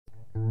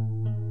Hey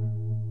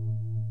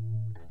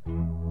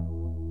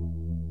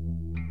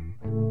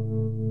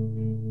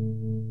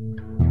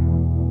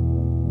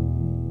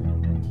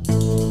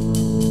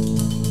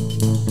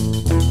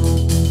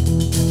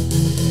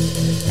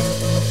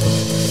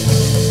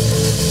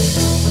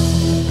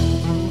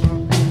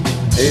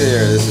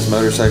there, this is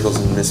Motorcycles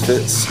and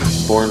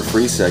Misfits, Born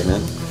Free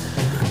segment.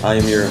 I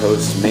am your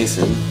host,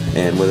 Mason,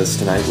 and with us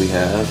tonight we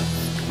have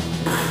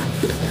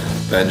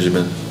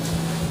Benjamin,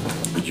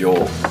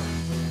 Joel,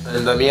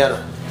 and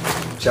Damiano,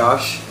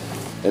 Josh,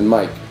 and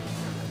Mike.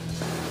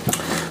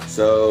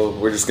 So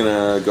we're just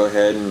gonna go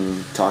ahead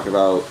and talk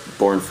about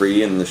Born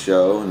Free and the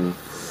show and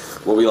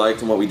what we liked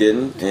and what we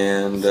didn't,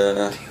 and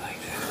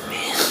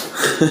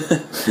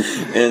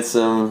and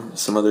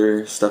some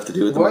other stuff to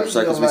do with the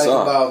motorcycles we saw. What do you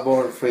like about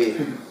Born Free?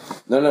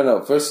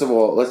 No. First of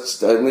all,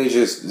 let me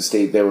just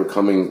state that we're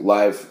coming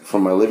live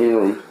from my living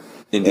room.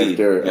 Indeed.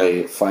 After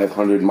a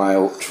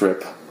 500-mile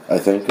trip, I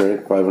think,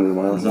 right? 500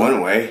 miles.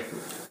 One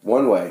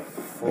way.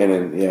 And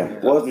then, yeah.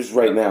 Well, just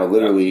right now,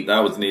 literally. that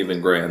was an even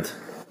grand.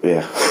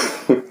 Yeah.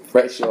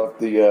 Fresh off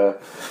the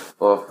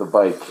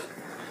bike.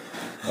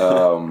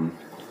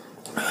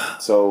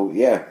 So,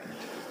 yeah.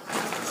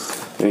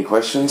 Any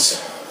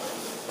questions?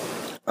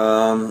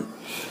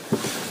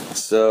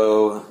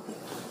 So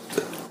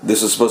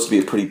this was supposed to be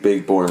a pretty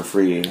big Born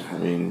Free. I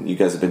mean, you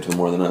guys have been to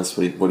more than us.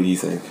 What do you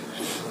think?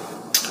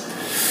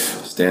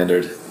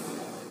 Standard,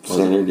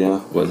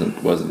 Yeah.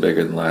 wasn't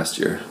bigger than last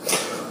year.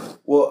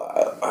 Well,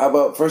 how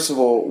about, first of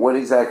all, what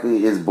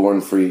exactly is Born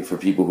Free for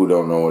people who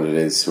don't know what it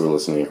is who are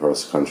listening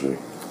across the country?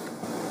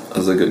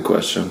 That's a good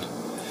question.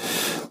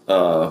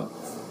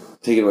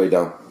 Take it away,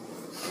 Dom.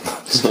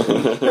 Just try to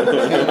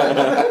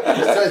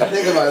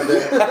think about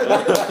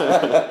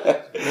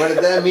that.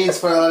 What that means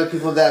for a lot of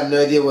people that have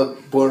no idea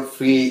what Born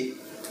Free.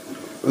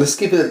 Let's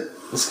keep it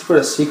a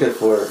secret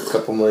for a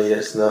couple more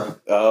years now.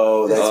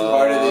 Oh, that's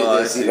part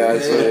of it. see.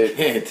 That's what it.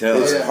 Can't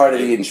tell. It's part of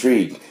the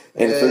intrigue.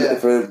 And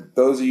for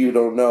those of you who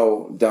don't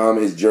know, Dom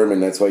is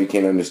German. That's why you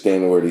can't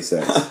understand the word he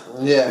says.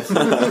 Yeah. It's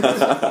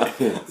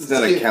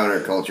not a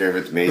counterculture if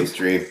it's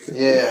mainstream.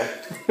 Yeah.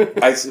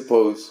 I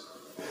suppose.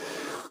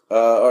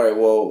 All right.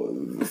 Well,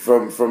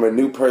 from a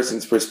new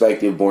person's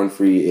perspective, Born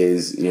Free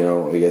is,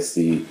 I guess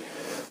the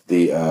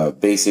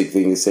basic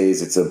thing to say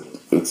is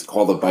it's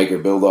called a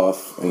biker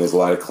build-off, and there's a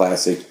lot of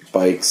classic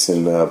bikes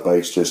and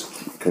bikes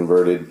just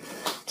converted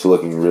to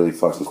looking really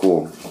fucking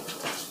cool.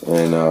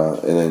 And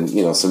then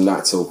some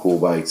not so cool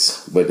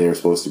bikes, but they're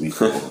supposed to be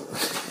cool.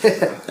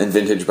 And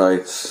vintage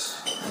bikes.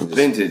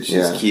 Vintage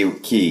is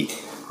key.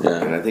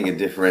 Yeah. And I think it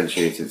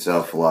differentiates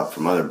itself a lot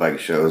from other bike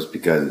shows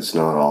because it's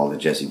not all the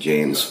Jesse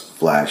James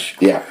flash.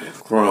 Yeah.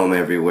 Chrome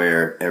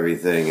everywhere,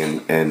 everything,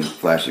 and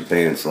flashy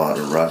paint. It's a lot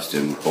of rust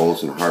and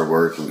bolts and hard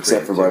work. And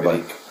Except for my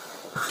creativity. bike.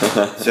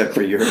 Except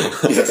for your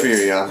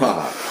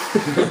Yamaha.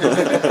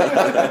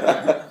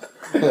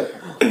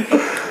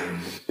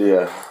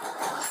 Yeah.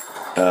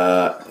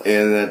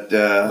 And that...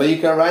 But you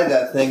can ride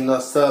that thing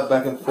non-stop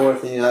back and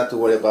forth, and you don't have to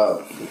worry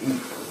about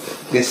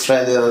get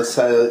stranded on the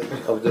side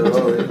of the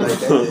road like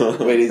that.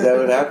 Wait, is that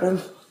what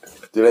happened?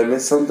 Did I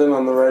miss something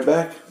on the ride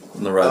back?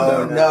 On the ride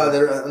down, No,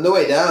 on the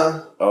way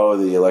down. Oh,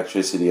 the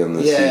electricity on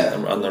the seat.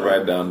 on the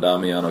ride down,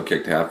 Damiano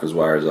kicked half his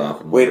wires off.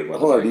 And Wait,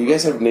 hold on. Do you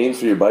guys have names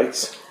for your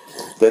bikes?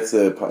 That's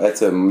a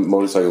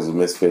Motorcycles and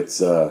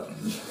Misfits. You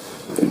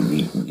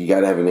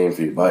gotta have a name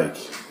for your bike.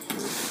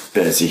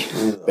 Bessie.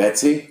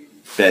 Betsy?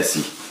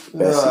 Bessie.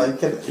 No, you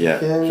can.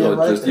 Yeah. You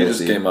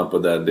just came up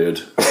with that,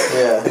 dude.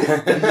 Yeah.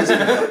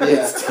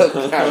 Yeah. Still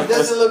counts.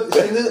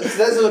 It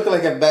doesn't look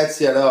like a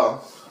Betsy at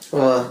all.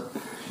 Come on.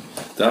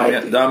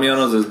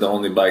 Damiano's is the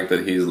only bike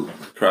that he's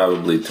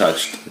probably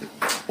touched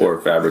or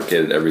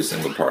fabricated every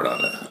single part on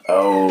it.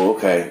 Oh,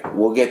 okay.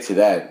 We'll get to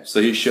that. So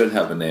he should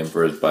have a name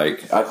for his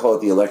bike. I call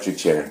it the electric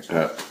chair.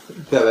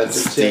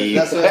 Steve.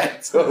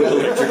 That's the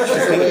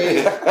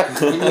way.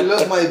 When you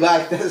look my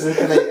back,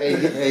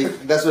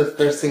 that's what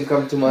first thing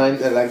come to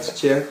mind. Electric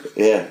chair.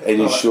 Yeah, and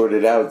you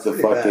shorted out the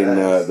fucking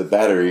the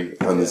battery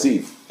on the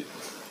seat.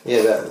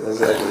 Yeah,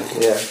 exactly.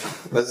 Yeah.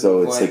 That's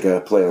So the it's point. like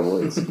a play on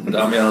words.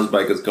 Damiano's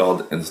bike is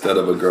called Instead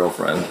of a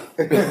Girlfriend.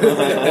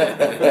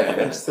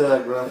 I'm still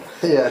like, bro.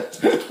 Yeah.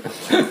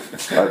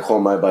 I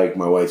call my bike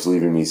My Wife's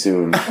Leaving Me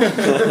Soon.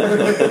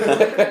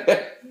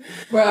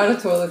 We're out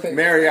of toilet paper.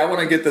 Mary, I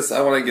want to get this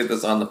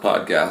on the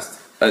podcast.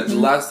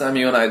 Last time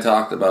you and I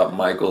talked about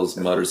Michael's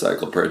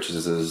motorcycle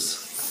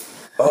purchases,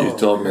 you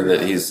told me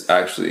that he's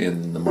actually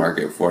in the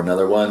market for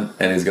another one,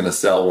 and he's going to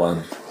sell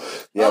one.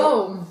 Yeah,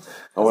 Oh,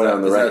 I went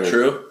on the Is record. that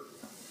true?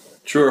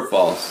 True or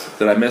false?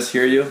 Did I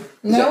mishear you?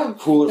 no.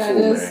 cool or that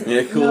fool, is-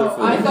 Mary? Yeah, cool No, or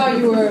fool. I thought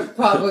you were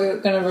probably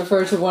going to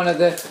refer to one of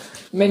the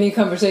many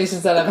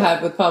conversations that I've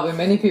had with probably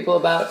many people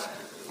about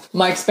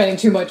Mike spending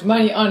too much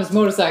money on his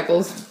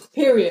motorcycles,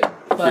 period.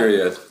 But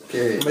Period.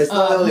 But it's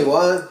not the only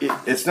one.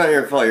 It's not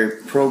your fault. You're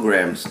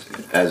programmed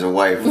as a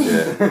wife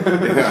to...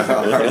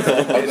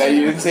 Now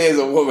you didn't say as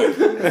a woman.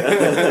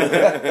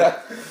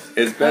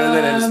 It's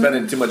better than him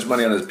spending too much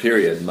money on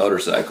his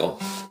motorcycle.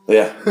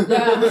 Yeah.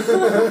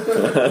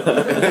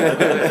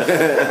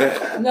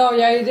 No,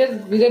 yeah, he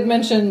did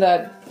mention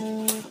that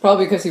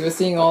probably because he was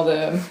seeing all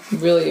the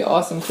really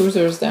awesome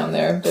cruisers down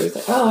there. That he's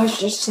like, oh, I should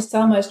just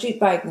sell my street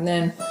bike and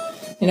then,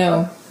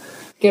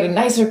 get a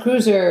nicer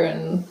cruiser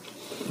and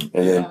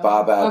then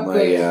bob out my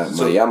upgrade. my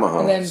Yamaha.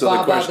 And then So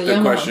bob out the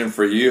Yamaha. question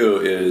for you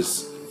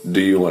is,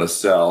 do you want to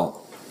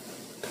sell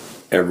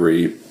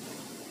every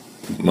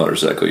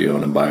motorcycle you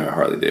own and buy a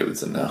Harley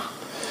Davidson now?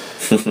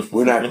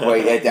 We're not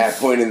quite at that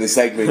point in the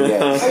segment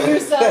yet. Oh, you're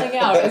selling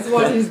out. Is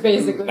what he's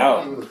basically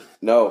saying.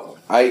 No.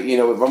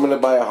 If I'm gonna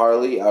buy a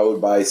Harley, I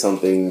would buy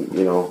something.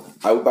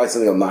 I would buy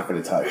something I'm not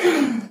gonna touch.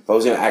 If I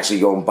was gonna actually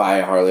go and buy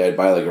a Harley, I'd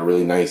buy like a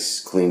really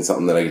nice, clean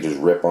something that I could just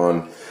rip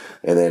on,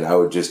 and then I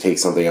would just take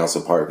something else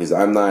apart because I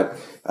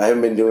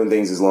haven't been doing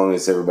things as long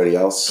as everybody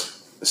else.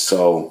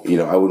 So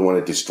I wouldn't want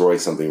to destroy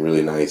something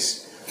really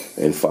nice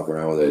and fuck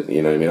around with it.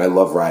 You know what I mean? I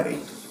love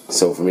riding,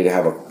 so for me to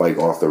have a bike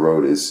off the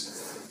road is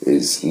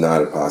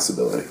not a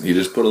possibility. You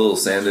just put a little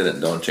sand in it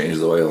and don't change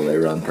the oil, they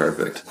run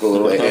perfect. Put a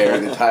little air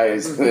in the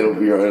tires, it'll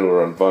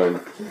run fine.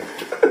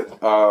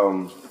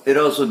 It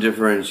also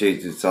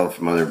differentiates itself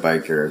from other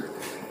biker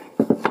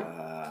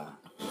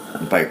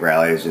bike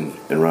rallies and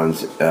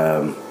runs in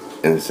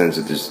the sense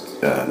that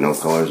there's no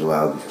colors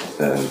allowed.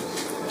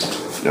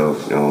 No,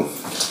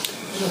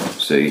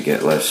 so you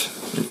get less.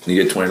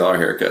 You get $20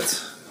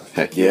 haircuts.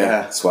 Heck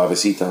Yeah,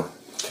 suavecito.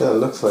 Kind of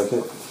looks like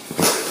it.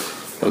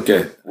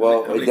 Okay.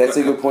 Well, that's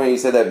a good point you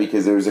said that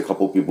because there was a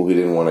couple people who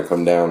didn't want to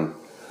come down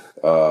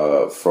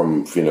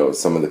from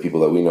some of the people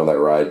that we know that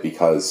ride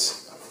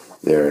because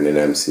they're in an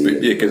MC.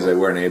 Because they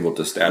weren't able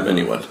to stab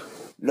anyone.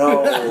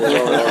 No.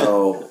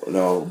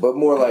 But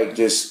more like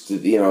just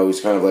it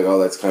was kind of like, oh,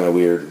 that's kind of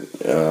weird,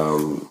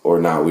 or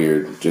not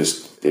weird.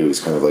 Just it was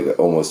kind of like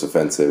almost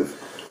offensive.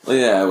 Well,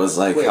 yeah, it was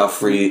like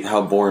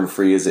how born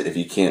free is it if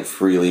you can't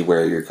freely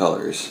wear your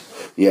colors?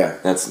 Yeah,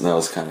 that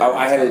was kind of.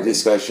 I had a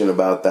discussion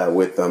about that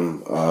with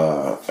them,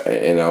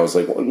 and I was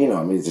like, well,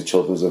 it's a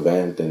children's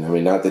event, and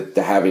not that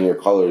having your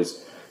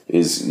colors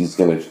is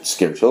going to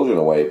scare children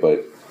away,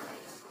 but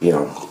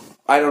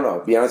I don't know.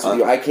 To be honest with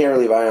you, I can't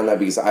really buy on that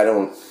because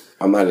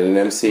I'm not an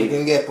MC. You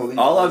can get police.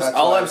 All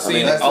I've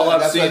seen. That's why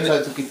I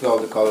try to keep all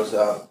the colors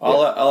out.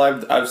 All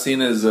I've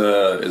seen is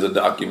a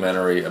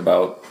documentary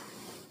about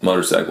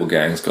motorcycle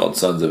gangs called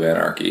Sons of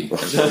Anarchy. And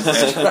from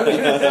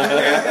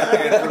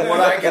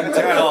what I can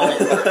tell,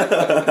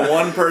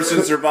 one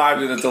person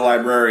survived and it's a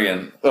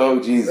librarian. Oh,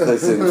 geez,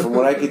 listen, from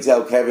what I can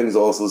tell, Kevin's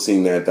also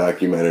seen that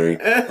documentary.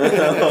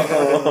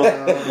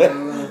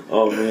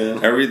 Oh,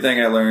 man. Everything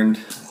I learned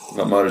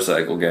about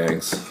motorcycle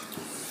gangs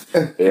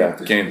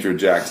came through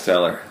Jax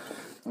Teller.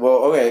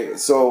 Well, okay,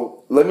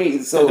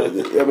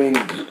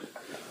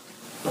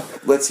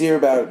 let's hear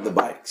about the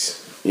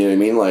bikes. You know what I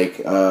mean? Like,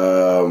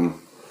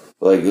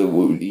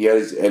 you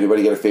guys,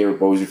 anybody got a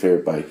favorite? What was your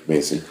favorite bike,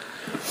 Mason?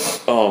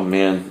 Oh,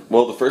 man.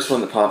 Well, the first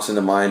one that pops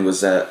into mind was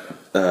that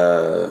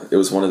it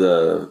was one of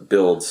the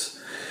builds,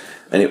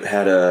 and it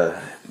had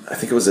I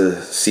think it was a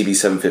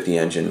CB750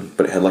 engine,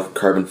 but it had like a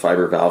carbon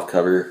fiber valve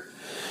cover,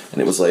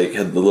 and it was like,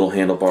 had the little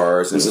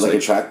handlebars. Was it like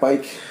a track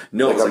bike?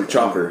 No, it was like a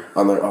chopper.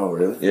 Oh,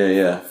 really?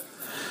 Yeah.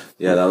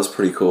 Yeah, that was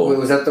pretty cool. Wait,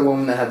 was that the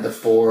one that had the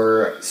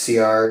 4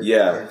 CR?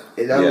 Yeah.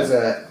 That was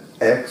a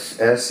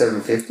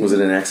XS750. Was it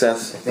an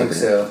XS? I think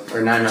so,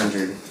 or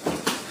 900.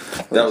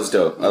 That was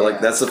dope.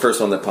 That's the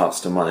first one that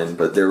pops to mind,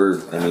 but there were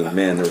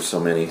so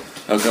many.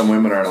 How come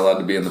women aren't allowed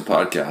to be in the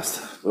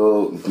podcast?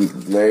 Well,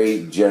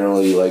 Mary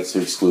generally likes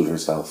to exclude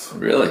herself.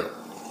 Really?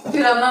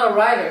 Dude, I'm not a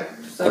rider,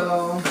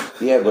 so.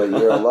 Yeah, but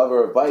you're a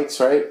lover of bikes,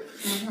 right?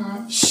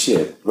 Mm-hmm.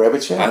 Shit, grab a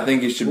chair. I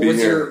think you should be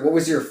here. What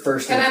was your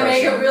first Can I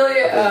impression? make it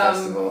really, of the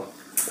festival?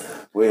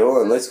 Wait, hold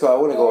on. Let's go. I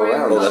want to go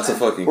around. Oh, that's a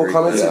fucking Well, great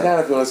come and sit bike. down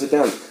if you want to sit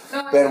down.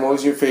 Ben, what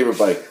was your favorite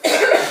bike?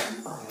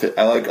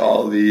 I like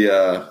all the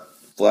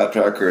flat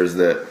trackers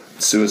that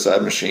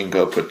Suicide Machine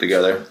Co. put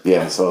together.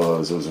 Yeah, I saw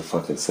those. Those are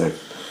fucking sick.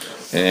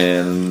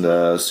 And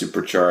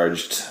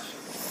supercharged.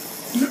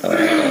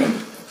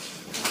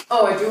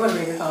 Oh, I do want to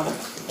make a comment.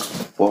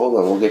 Well, hold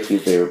on. We'll get to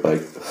your favorite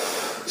bike.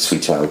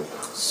 Sweet child.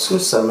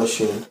 Suicide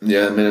Machine.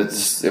 Yeah, it made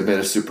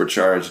a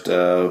supercharged.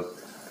 I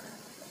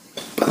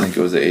think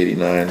it was an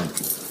 '89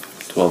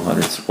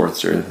 1200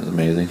 Sportster. It was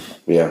amazing.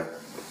 Yeah.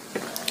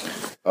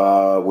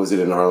 Was it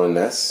an Arlen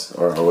Ness?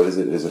 Or what is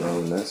it? Is it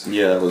Arlen Ness?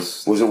 Yeah, it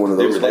was. Was it one of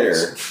They those were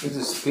there. bikes? Is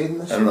it speed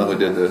machine? I don't know who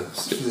did the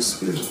Is it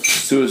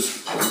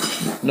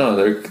speed? No,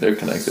 they're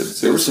connected.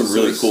 There were some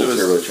really cool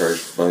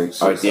turbocharged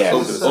bikes. Oh, yeah.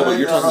 Oh, but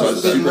you're talking about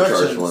the Speed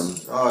supercharged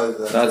Merchants. one. Oh,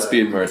 that's Not right.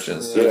 Speed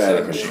Merchants. Get out Suicide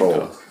of Machine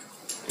control. Co.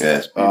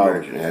 Yeah, Speed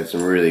Merchant had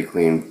some really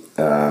clean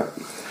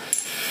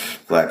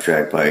flat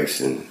track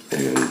bikes and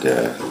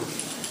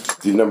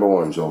Dude, number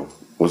one, Joel.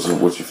 What's your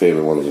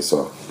favorite one that you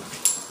saw?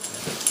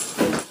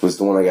 Was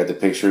the one I got the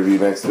picture of you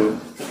next to?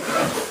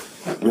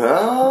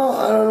 no,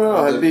 I don't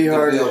know. It'd be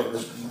hard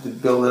to The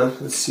builder,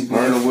 the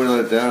CB. whittle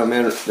it down.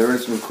 Man, there were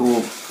some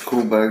cool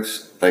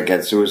bikes like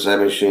at Suicide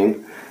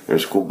Machine.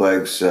 There's cool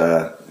bikes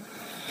at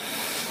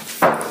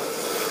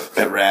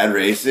Rad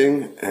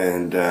Racing,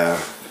 and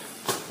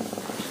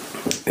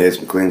Hey,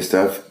 some clean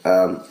stuff.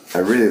 I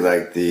really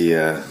like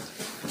the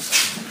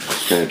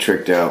kind of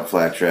tricked out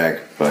flat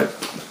track, but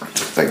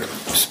like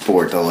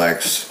Sport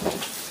Deluxe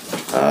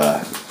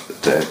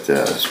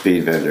that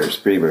Speed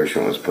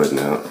Version was putting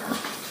out.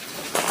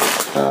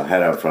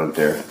 Had out front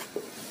there, and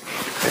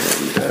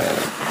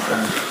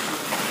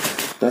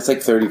That's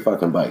like 30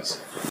 fucking bikes.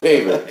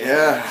 Favorite.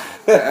 yeah,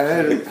 I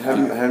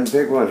hadn't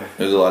picked one.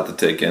 There's a lot to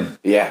take in.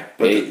 Yeah.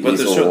 But the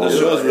show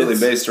is really It's-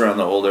 based around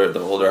the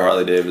older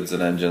Harley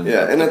Davidson engine.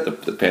 Yeah, and the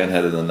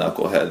panhead and the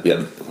knucklehead.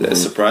 Yeah. And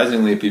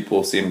surprisingly,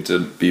 people seem to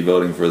be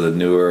voting for the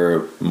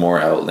newer, more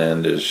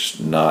outlandish,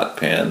 not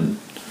pan,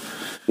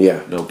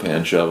 Yeah. no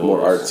pan shovel,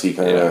 More artsy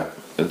kinda.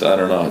 Yeah. I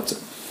don't know.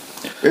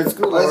 It's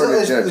cool Well, to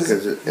it's, judge it's,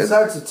 because it's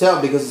hard to tell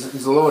because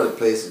it's all over the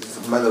place.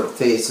 It's a matter of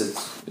taste.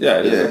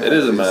 It It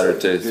is a matter of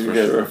taste you for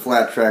get sure.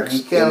 flat tracks You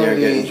in can't there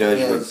really- getting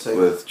judged yeah, with, it's like-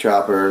 with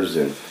choppers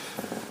and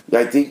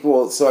I think,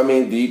 well, so I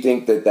mean, do you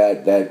think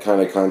that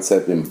kind of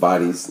concept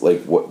embodies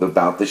like what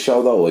about the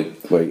show though? Like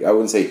I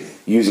wouldn't say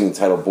using the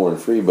title "Born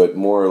Free," but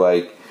more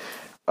like,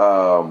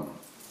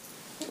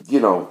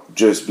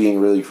 just being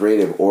really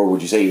creative, or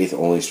would you say it's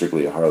only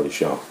strictly a Harley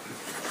show?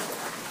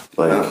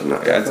 Like, no.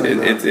 Yeah,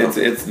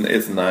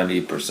 it's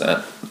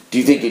 90%. do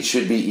you think it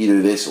should be either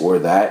this or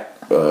that?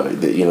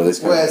 This.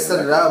 Kind Well, of it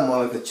started out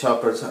more like a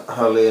choppers,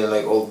 Harley, and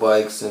like old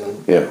bikes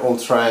and Yeah. old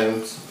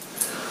Triumphs.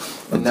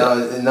 And now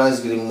it's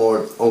getting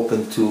more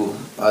open to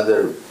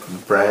other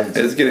brands.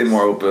 It's getting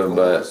more open,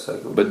 but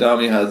Motorcycle.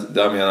 Damian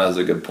has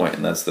a good point,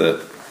 and that's that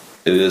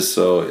it is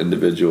so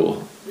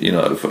individual.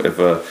 If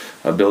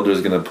a builder is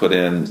going to put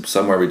in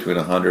somewhere between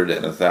 100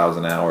 and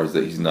 1,000 hours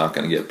that he's not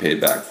going to get paid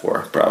back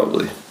for,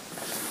 probably,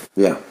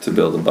 Yeah. to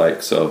build a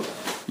bike. So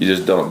you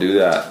just don't do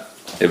that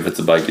if it's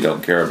a bike you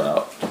don't care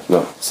about.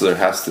 No. So there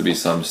has to be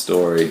some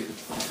story,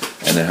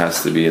 and there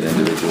has to be an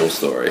individual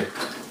story,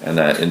 and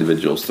that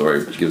individual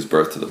story gives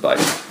birth to the bike,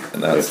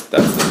 and that's the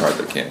part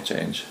that can't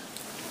change.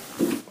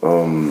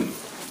 Dom,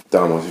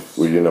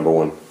 what's your number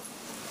one?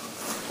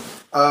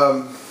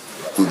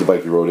 Who's the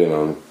bike you rode in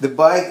on? The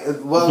bike,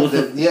 well,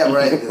 yeah,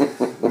 right.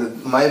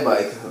 My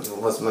bike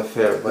was my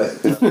favorite bike.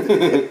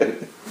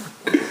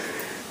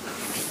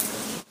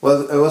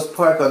 Well, it was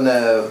parked on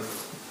the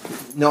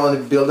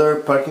builder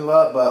parking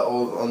lot, but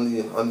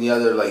on the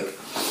other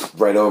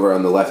Right over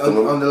on the left of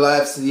them? on the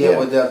left, Yeah.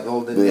 with that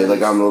old. Yeah,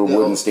 like on the little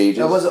wooden old- stages?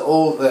 That was an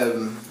old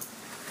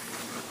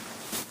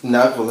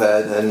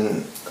knucklehead,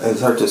 and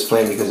it's hard to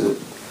explain because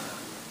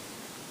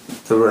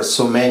there were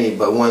so many,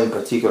 but one in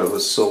particular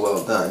was so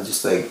well done.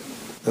 Just like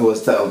it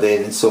was dialed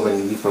in so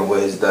many different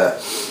ways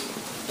that,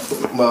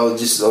 well,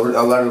 just a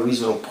lot of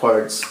regional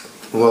parts,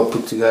 well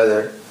put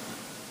together.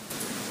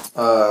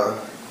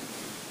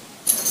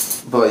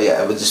 But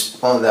yeah, it was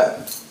just on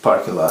that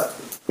parking lot.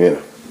 Yeah.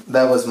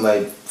 That was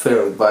my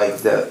favorite bike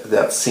that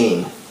I've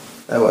seen.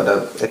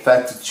 If I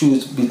had to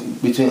choose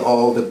between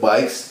all the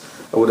bikes,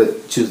 I would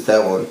have choose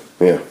that one.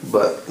 Yeah.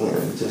 But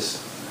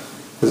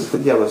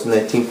it was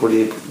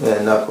 1948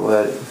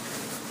 knucklehead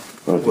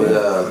Okay.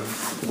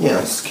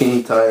 with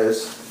skinny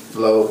tires,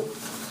 low,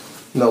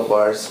 no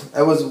bars.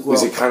 It was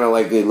Was it kind of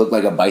like it looked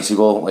like a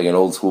bicycle, like an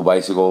old school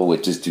bicycle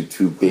with just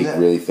two big, Yeah.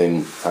 really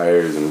thin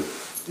tires and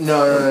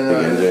no,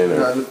 big engine,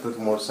 or- it looked like a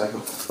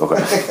motorcycle.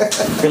 okay.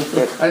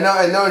 I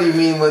know what you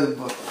mean with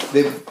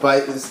the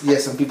bike. Yeah,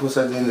 some people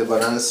start doing the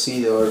banana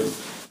seat or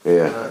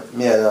Yeah.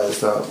 no,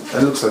 it's not.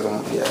 It looks like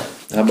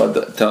How about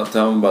tell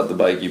them about the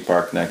bike you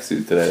parked next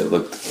to today? It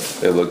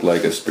looked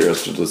like a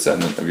spiritual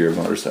descendant of your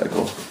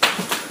motorcycle.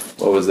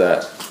 What was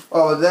that?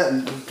 Oh, that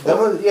was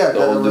The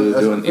old dude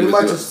doing- he pretty was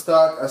much doing-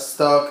 a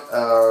stock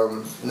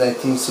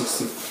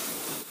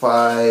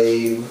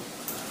 1965,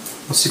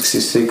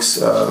 66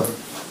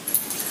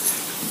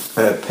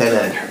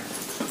 Pennant.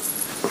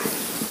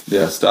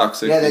 Yeah, stock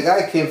 60. Yeah, the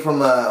guy came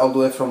from all the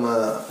way from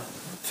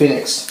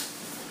Phoenix.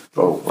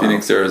 Oh, wow.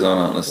 Phoenix,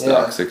 Arizona on a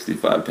stock Yeah.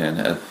 65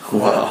 panhead.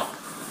 Wow.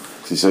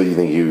 So you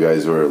think you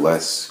guys were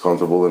less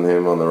comfortable than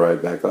him on the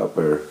ride back up,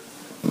 or?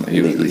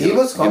 He was He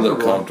looked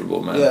comfortable.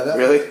 comfortable, man. Yeah,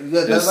 Really?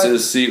 Yeah, that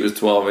His seat was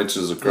 12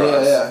 inches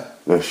across. yeah.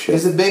 No It's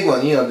shit. the big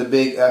one, the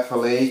big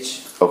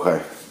FLH.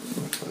 Okay.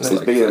 It's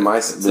like bigger than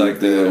It's like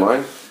bigger than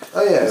mine.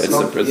 Oh yeah, It's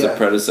the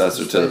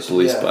predecessor to the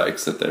police Yeah.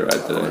 bikes that they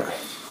ride today.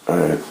 All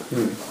right.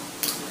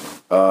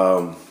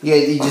 Yeah,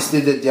 he just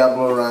did the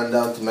Diablo run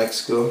down to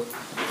Mexico.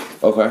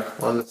 Okay.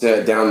 On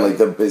Down like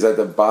is that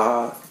the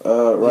Baja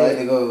Yeah, ride?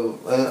 they go.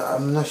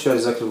 I'm not sure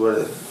exactly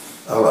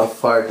how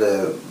far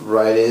the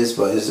ride is,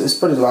 but it's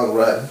pretty long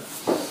ride. I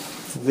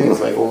think it's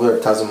like over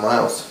 1,000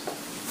 miles.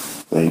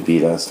 They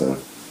beat us then.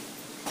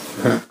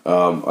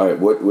 All right.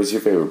 What's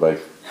your favorite bike?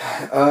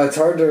 It's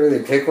hard to really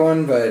pick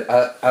one, but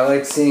I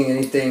like seeing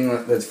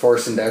anything that's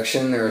forced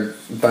induction or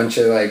a bunch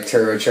of like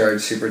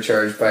turbocharged,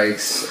 supercharged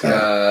bikes.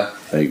 I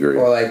agree.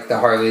 Or like the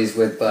Harleys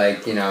with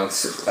like an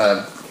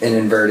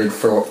inverted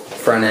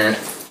front end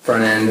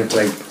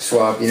like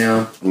swap,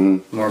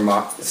 more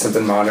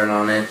something modern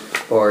on it,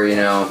 or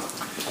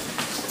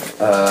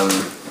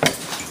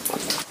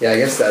yeah, I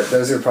guess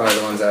those are probably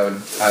the ones I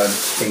would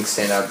think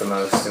stand out the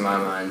most in my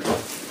mind.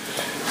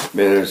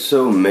 Man, there's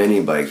so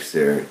many bikes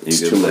there.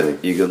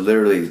 You could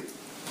literally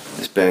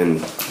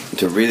spend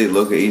to really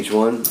look at each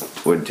one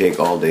would take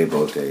all day,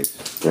 both days.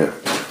 Yeah,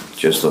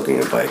 Just looking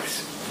at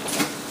bikes.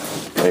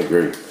 I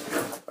agree.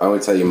 I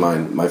would tell you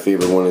mine. My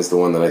favorite one is the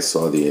one that I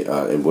saw.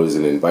 It was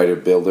an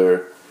Inviter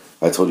Builder.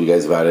 I told you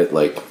guys about it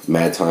like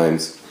mad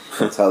times.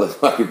 Tell the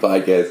fucking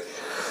podcast.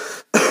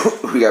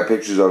 We got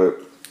pictures of it.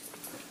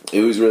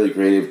 It was really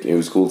creative. It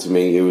was cool to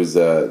me. It was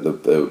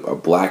a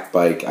black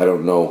bike. I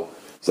don't know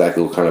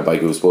exactly what kind of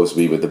bike it was supposed to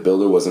be, but the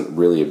builder wasn't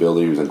really a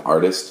builder. He was an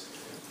artist.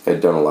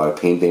 Had done a lot of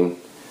painting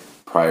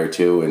prior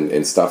to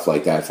and stuff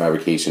like that,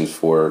 fabrications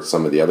for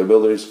some of the other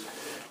builders.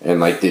 And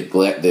like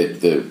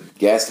the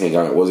gas tank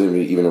on it wasn't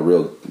even a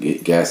real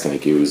gas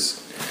tank. It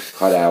was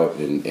cut out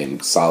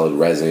and solid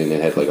resin.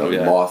 It had like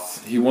a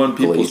moth. He won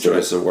People's glaze.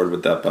 Choice Award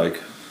with that bike.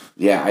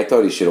 Yeah, I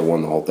thought he should have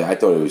won the whole thing. I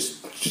thought it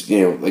was just,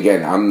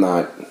 again, I'm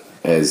not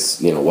as,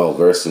 well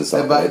versed and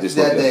stuff. But I just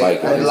looked at the bike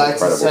and it was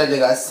incredible. Inside the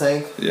gas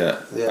tank. Yeah.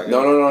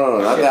 No,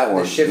 not that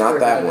one. The shifter Not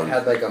that one.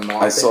 had like a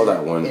moth I saw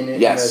that one. in it,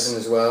 Yes. resin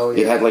as well.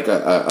 It had like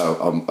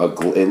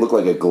it looked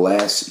like a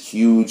glass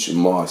huge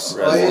moss.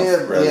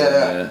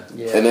 Yeah.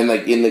 And then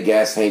like in the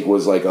gas tank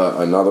was like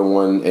another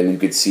one, and you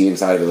could see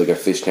inside of it like a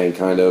fish tank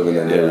kind of, and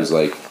then there was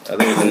like I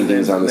think his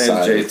paintings on the name's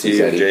side. JT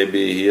or JB.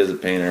 He is a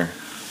painter.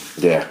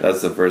 Yeah.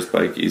 That's the first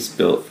bike he's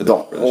built for The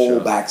for whole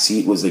show. back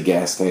seat was the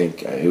gas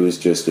tank. It was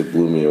just, it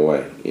blew me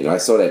away. I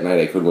saw that at night.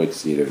 I couldn't wait to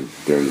see it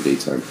during the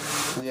daytime.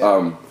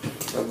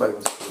 That bike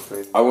was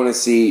crazy. I want to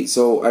see.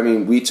 So I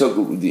mean, we took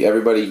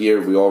everybody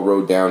here. We all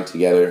rode down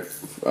together,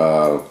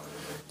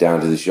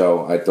 down to the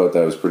show. I thought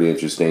that was pretty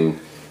interesting.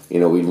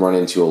 We'd run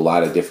into a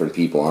lot of different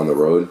people on the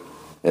road,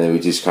 and then we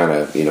just kind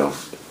of,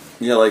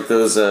 Yeah, like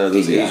those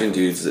Yeah. Asian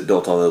dudes that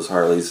built all those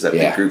Harleys. That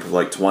Yeah. big group of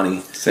like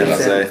 20. San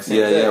Jose.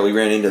 Yeah, we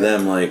ran into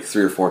them like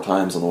 3 or 4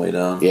 times on the way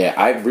down. Yeah,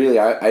 I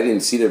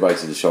didn't see their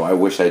bikes at the show. I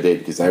wish I did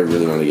because I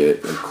really want to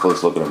get a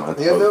close look at them.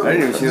 Yeah, they I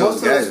didn't even see most those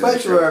of guys those in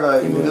bikes the were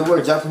like they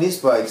were Japanese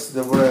bikes.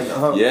 They were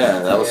Yeah,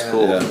 that was Yeah.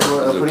 cool. Yeah. they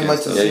were pretty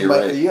much the Yeah, same you're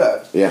bike right. that you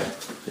have. Yeah,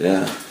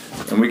 Yeah.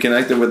 And we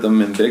connected with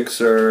them in Big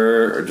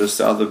Sur or just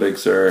south of Big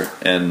Sur.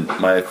 And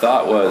my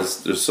thought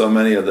was, there's so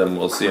many of them.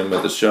 We'll see them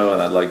at the show,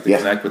 and I'd like to Yeah.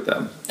 connect with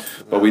them.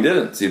 But we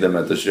didn't see them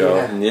at the show.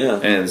 Yeah.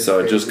 And so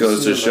it just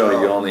goes to show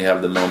you only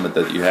have the moment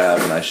that you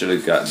have, and I should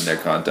have gotten their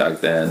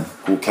contact then.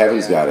 well,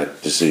 Kevin's got it.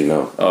 Just so you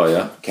know, Oh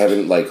yeah.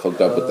 Kevin hooked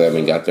up with them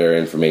and got their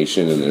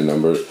information and their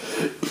number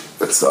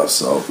and stuff.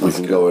 So we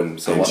can go and,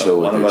 So and one, chill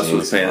with one of their us was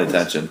James paying Bonds.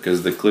 attention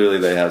because clearly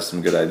they have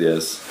some good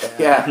ideas.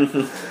 Yeah.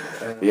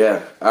 Yeah,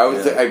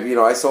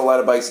 I saw a lot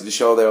of bikes at the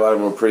show there. A lot of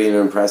them were pretty and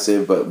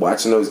impressive, but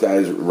watching those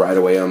guys ride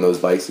away on those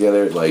bikes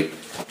together, like,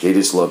 they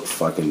just look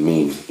fucking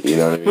mean. You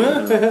know what I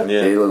mean?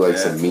 Yeah. They look like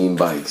some mean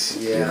bikes.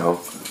 Yeah.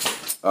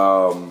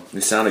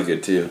 They sounded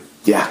good too.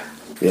 Yeah.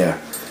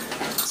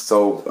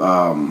 So,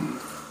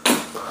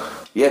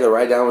 the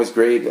ride down was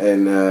great,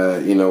 and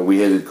we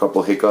had a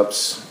couple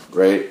hiccups,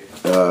 right?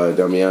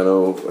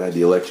 Damiano had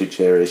the electric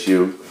chair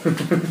issue.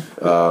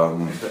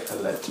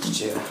 Electric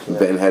chair. Yeah.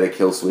 Ben had a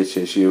kill switch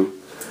issue.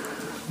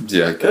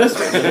 Yeah, I guess.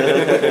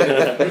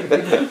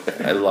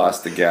 I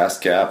lost the gas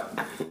cap.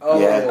 Oh,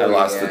 Yeah. I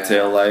lost yeah. the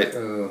tail light.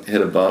 Ooh.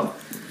 Hit a bump.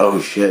 Oh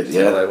shit!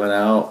 Tail Yeah, light went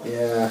out.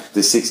 Yeah,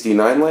 the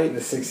 '69 light.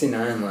 the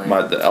 69 line.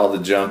 All the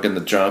junk in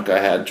the trunk I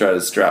had tried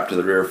to strap to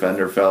the rear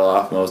fender fell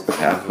off, most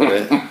half of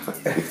it.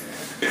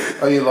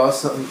 Oh, you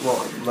lost some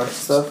much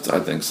stuff. So I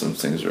think some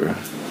things are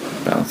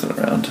bouncing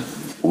around.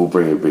 We'll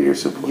bring a bigger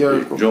support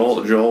vehicle.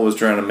 Joel was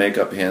trying to make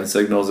up hand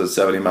signals at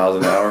 70 miles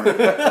an hour. For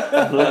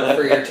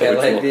your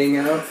taillight being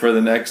out. For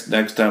the next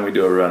time we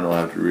do a run, we'll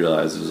have to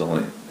realize there's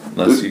only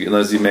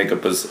unless you make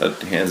up a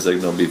hand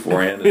signal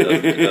beforehand, it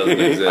doesn't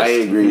exist. I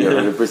agree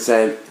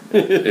 100%.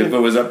 If it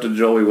was up to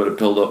Joel, we would have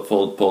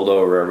pulled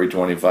over every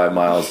 25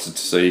 miles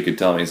so you could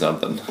tell me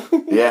something.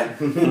 Yeah,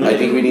 I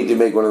think we need to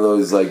make one of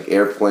those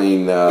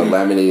airplane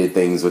laminated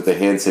things with the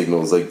hand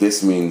signals. Like,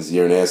 this means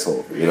you're an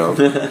asshole.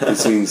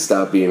 This means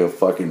stop being a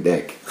fucking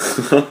dick.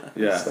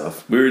 Yeah,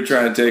 Stuff. we were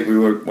trying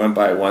to went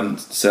by one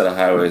set of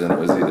highways, and it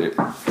was either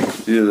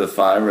the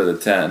 5 or the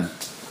 10,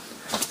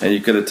 and you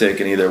could have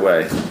taken either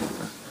way.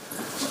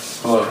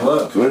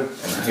 Hello. Good.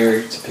 I'm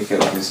here to pick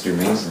up Mr.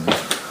 Mason.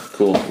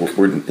 Cool.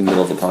 We're in the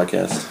middle of a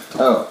podcast.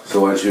 Oh, So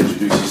why don't you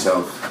introduce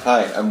yourself?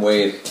 hi, I'm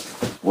Wade.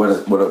 What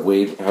up,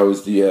 Wade? How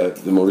was the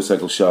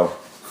motorcycle show?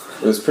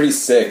 It was pretty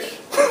sick.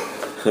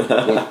 We'll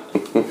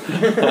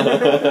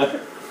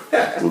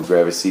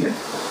grab a seat.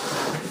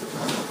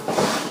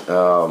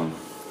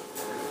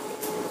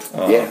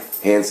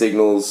 Hand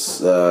signals,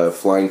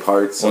 flying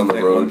parts on the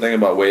One road. thing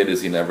about Wade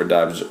is he never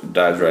dives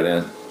right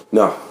in.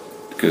 No.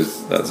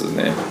 Because that's his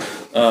name.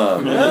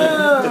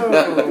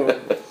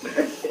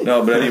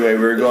 No, but anyway,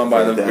 we were going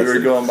by the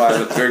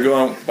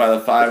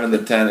 5 and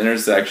the 10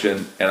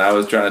 intersection, and I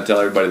was trying to tell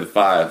everybody the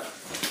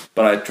 5,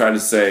 but I tried to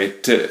say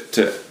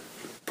to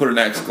put an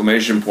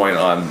exclamation point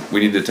on we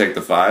need to take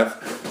the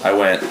 5. I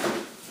went.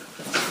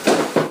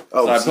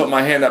 Oh, So I put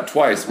my hand up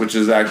twice, which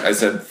is I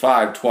said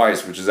 5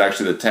 twice, which is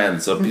actually the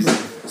 10. So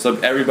So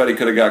everybody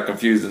could have got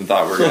confused and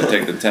thought we were going to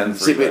take the 10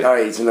 See, free. but, all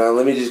right, so now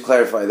let me just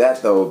clarify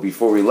that though.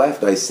 Before we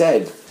left, I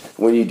said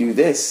when you do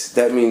this,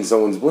 that means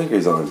someone's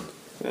blinkers on.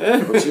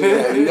 But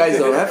you guys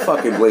don't have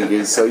fucking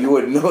blinkers, so you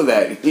wouldn't know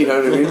that. You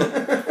know what I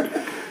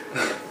mean?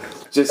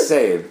 Just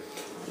saying.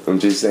 I'm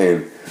just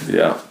saying.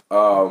 Yeah.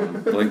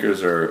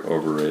 Blinkers are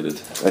overrated.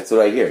 That's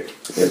what I hear.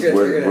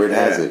 Word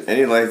has it.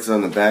 Any lights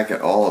on the back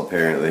at all,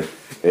 apparently.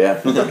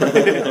 Yeah. All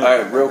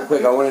right, real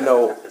quick, I want to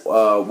know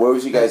where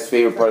was you guys'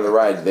 favorite part of the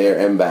ride, there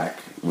and back?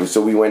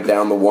 So we went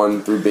down the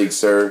one through Big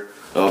Sur.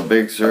 Oh,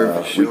 Big Sur,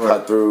 for sure. We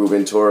cut through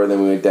Ventura,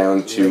 then we went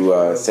down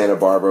to Santa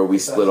Barbara. We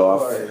split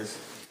off.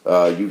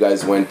 You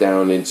guys went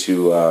down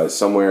into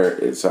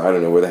somewhere. So I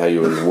don't know where the hell you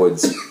were in the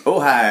woods.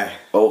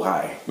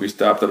 Ojai. We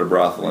stopped at a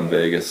brothel in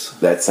Vegas.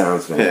 That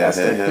sounds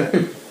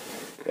fantastic.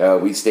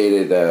 We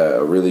stayed at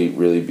a really,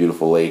 really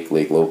beautiful lake,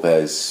 Lake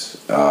Lopez.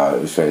 It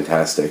was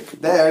fantastic.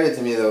 That area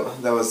to me, though,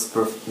 that was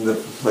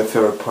my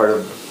favorite part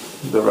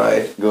of the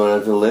ride. Going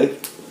out to the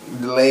lake?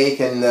 The lake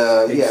and,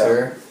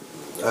 yeah.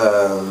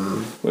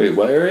 Wait,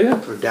 what area?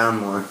 Or down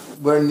more.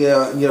 We're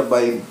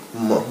nearby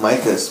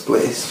Micah's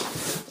place.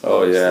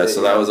 Oh yeah,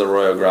 so that was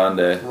Arroyo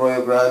Grande.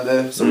 Arroyo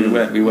Grande. So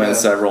we went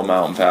several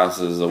mountain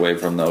passes away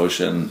from the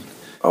ocean.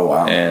 Oh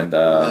wow! And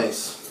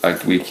nice.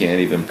 We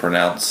can't even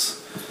pronounce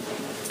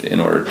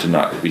in order to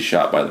not be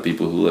shot by the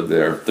people who live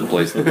there. The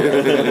place,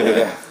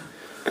 Yeah.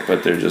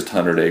 But they're just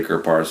 100-acre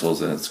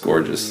parcels, and it's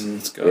gorgeous.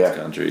 It's God's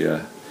country.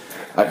 Yeah.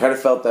 I kind of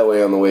felt that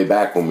way on the way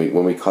back when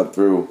we cut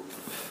through.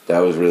 That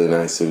was really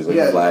nice. It was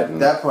like flat.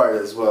 And, that part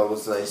as well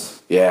was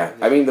nice. Yeah,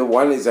 I mean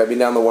I've been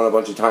down the one a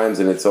bunch of times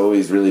and it's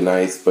always really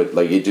nice, but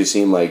like it just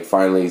seemed like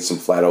finally some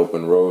flat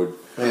open road.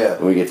 Yeah.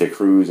 And we get to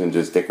cruise and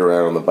just dick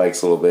around on the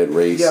bikes a little bit,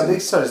 race. Yeah, and,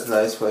 Big Sur is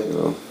nice, but you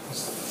know.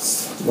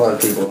 A lot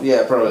of people.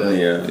 Yeah, probably.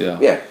 Yeah.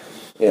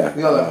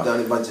 We all have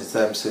done it a bunch of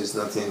times, so it's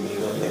nothing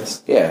new, I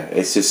guess. Yeah,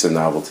 it's just a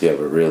novelty of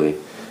it, really.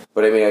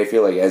 But I mean, I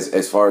feel like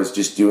as far as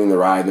just doing the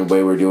ride and the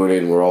way we're doing it,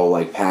 and we're all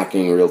like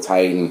packing real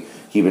tight and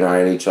keeping an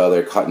eye on each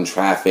other, cutting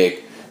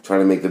traffic, trying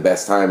to make the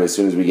best time. As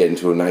soon as we get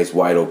into a nice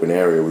wide open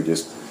area, we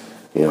just,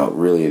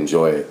 really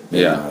enjoy it.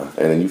 Yeah.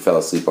 And then you fell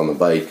asleep on the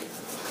bike.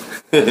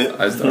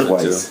 I started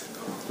Twice.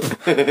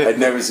 I'd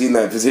never seen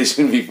that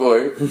position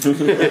before.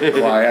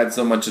 Well, I had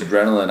so much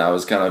adrenaline, I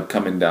was kind of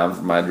coming down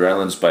from my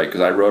adrenaline spike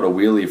because I rode a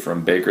wheelie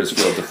from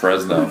Bakersfield to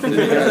Fresno. I don't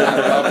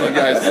know if you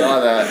guys saw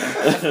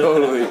that.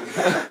 Totally.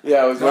 Yeah,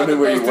 I was wondering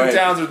where you Those went. two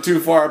towns are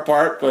too far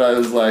apart, but I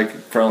was like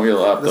front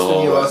wheel up the That's when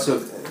whole you way. lost your...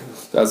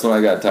 That's when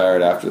I got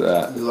tired after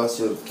that. You lost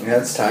your... Yeah,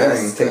 it's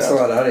tiring. It takes a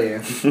lot out of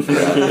you.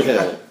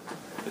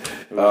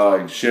 It was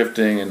like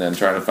shifting and then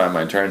trying to find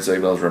my turn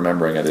signals,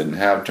 remembering I didn't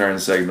have turn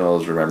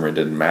signals, remembering it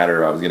didn't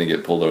matter, I was going to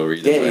get pulled over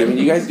either Yeah, way. I mean,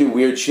 you guys do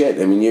weird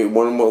shit. I mean,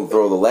 one will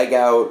throw the leg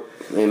out,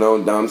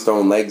 Dom's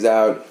throwing legs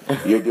out.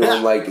 You're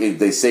doing like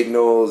the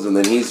signals, and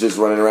then he's just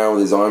running around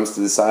with his arms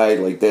to the side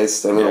like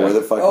this. I don't know where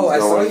the fuck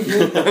he's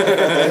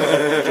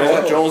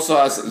going. Joel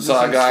saw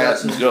a guy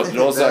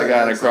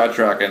in a crotch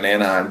rock in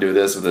Anaheim do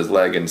this with his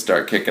leg and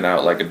start kicking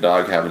out like a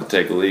dog having to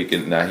take a leak,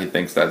 and now he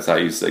thinks that's how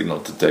you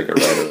signal to take a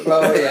ride.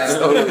 Oh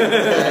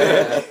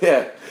yeah.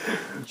 Yeah.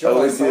 I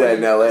wouldn't see that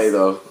in LA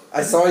though.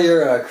 I saw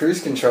your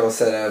cruise control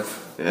setup.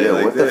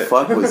 Yeah, what the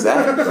fuck was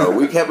that, bro?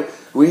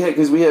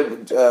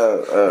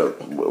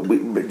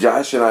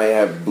 Josh and I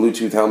have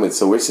Bluetooth helmets,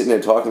 so we're sitting there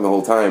talking the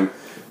whole time.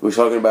 We're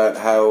talking about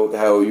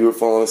how you were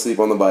falling asleep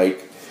on the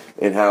bike,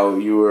 and how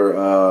you were.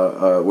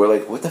 We're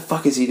like, what the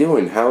fuck is he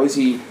doing? How is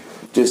he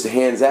just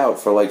hands out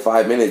for like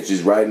 5 minutes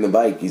just riding the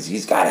bike?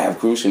 He's got to have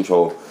cruise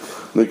control.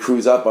 We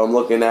cruise up. I'm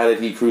looking at it.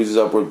 He cruises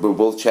up. We're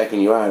both checking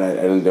you out. I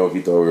didn't know if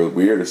you thought we were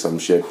weird or some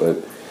shit,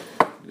 but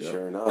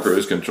sure enough,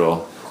 Cruise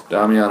control.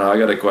 Damiano, I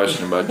got a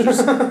question about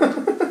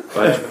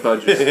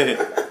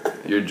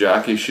your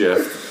jockey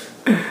shift.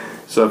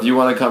 So if you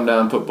want to come down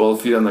and put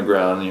both feet on the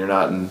ground and you're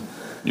not in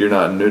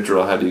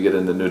neutral, how do you get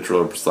into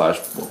neutral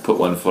 / put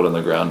one foot on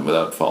the ground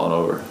without falling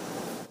over?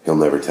 he'll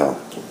never tell.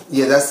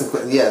 Yeah, that's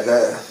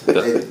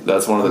the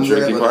That's one of the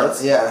tricky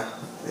parts. Yeah,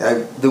 I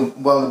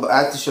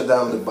have to shut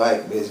down the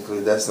bike.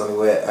 Basically, that's the only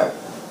way I'm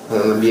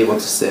gonna be able to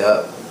stay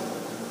up.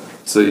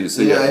 So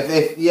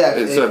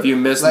if you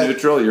miss like,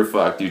 neutral, you're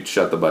fucked. You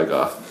shut the bike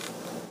off.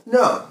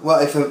 No, well,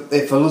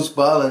 if I lose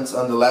balance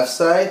on the left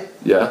side,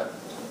 Yeah.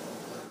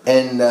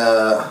 and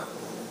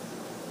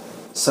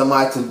somehow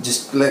I have to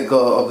just let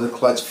go of the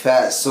clutch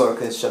fast so I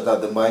can shut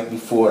down the bike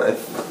before I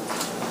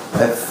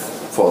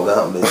fall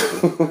down.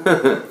 Basically,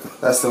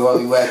 that's the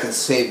only way I can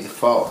save the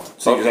fall.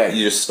 So Okay.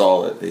 you just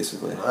stall it,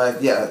 basically. I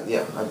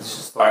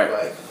just stop All the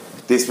right. bike.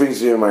 This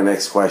brings me to my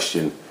next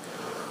question.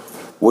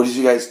 What is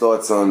you guys'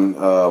 thoughts on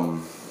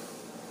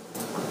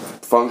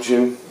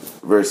function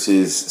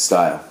versus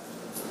style?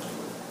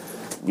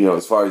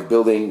 As far as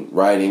building,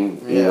 riding,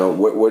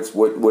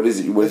 what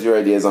is your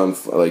ideas on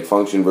like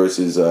function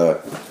versus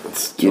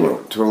It's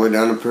totally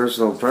down to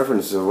personal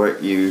preference of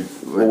what you.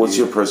 what's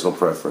your personal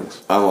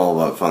preference? I'm all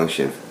about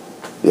function.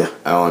 Yeah.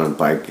 I want a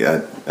bike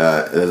that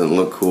doesn't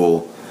look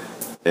cool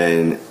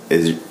and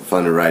is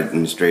fun to ride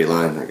in a straight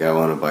line. Like I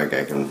want a bike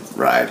I can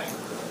ride.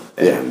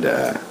 and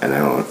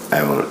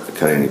I won't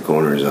cut any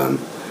corners on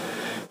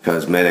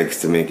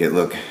cosmetics to make it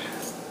look,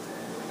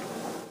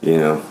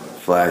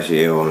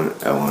 flashy. I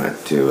want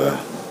it to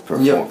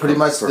perform. Yeah, pretty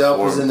much the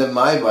opposite of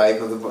my bike.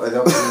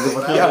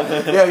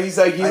 Yeah, he's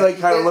like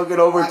kind of looking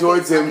over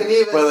towards him,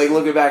 but like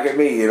looking back at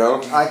me,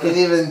 I can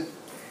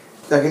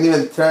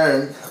even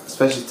turn,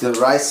 especially to the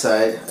right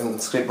side,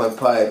 and scrape my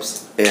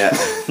pipes. Yeah.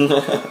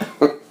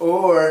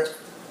 Or,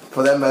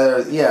 for that matter,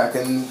 I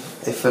can,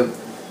 if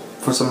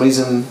for some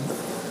reason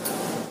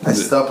I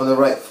stop on the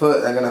right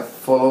foot, I'm gonna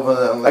fall over on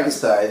the left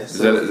side. Is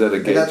that a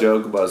gay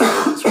joke about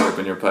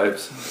scraping your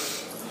pipes?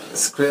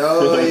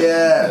 Oh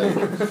yeah.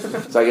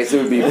 So I guess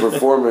it would be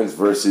performance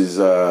versus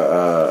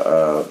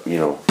I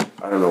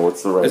don't know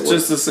what's the right. It's word.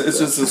 just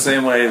the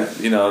same way, I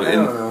don't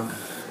know.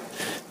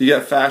 You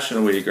got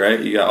Fashion Week, right?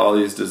 You got all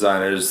these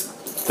designers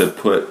that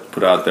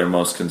put out their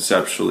most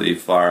conceptually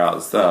far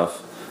out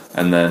stuff,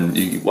 and then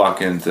you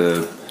walk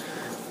into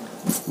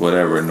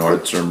whatever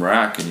Nordstrom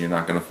Rack, and you're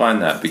not going to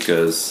find that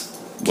because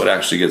what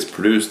actually gets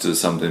produced is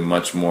something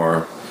much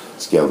more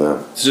scaled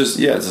down. It's just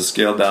it's a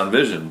scaled down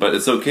vision, but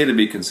it's okay to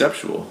be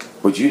conceptual.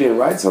 But you didn't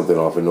ride something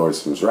off of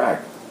Nordstrom's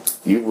Rack.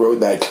 You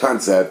rode that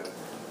concept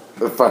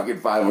the fucking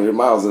 500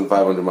 miles and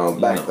 500 miles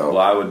back, though.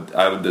 Well,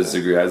 I would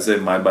disagree. I'd say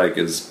my bike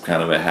is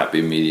kind of a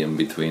happy medium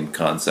between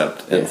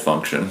concept and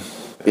function.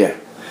 Yeah.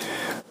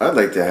 I'd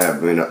like to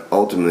have,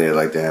 ultimately I'd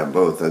like to have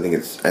both. I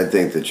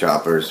think the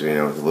choppers,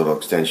 with a little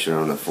extension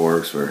on the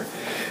forks where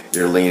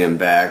you're leaning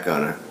back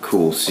on a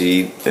cool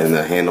seat and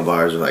the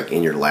handlebars are like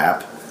in your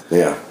lap.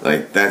 Yeah.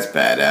 Like, that's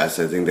badass.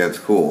 I think that's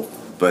cool.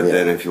 But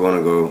then if you want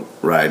to go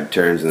ride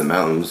turns in the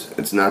mountains,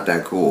 it's not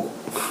that cool.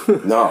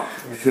 No.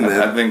 I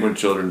think when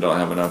children don't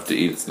have enough to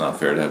eat, it's not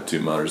fair to have two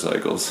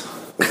motorcycles.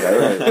 Is that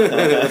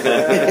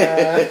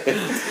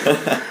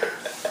right?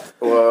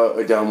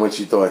 Well, Don, what's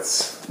your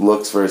thoughts?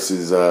 Looks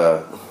versus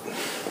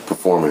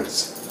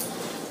performance.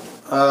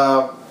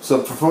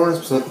 So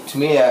performance to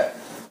me,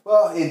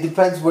 it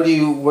depends. What are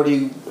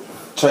you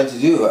trying to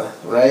do,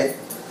 right?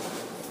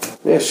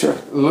 Yeah, sure.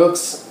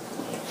 Looks.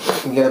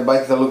 You get a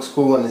bike that looks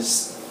cool and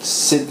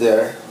sit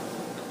there.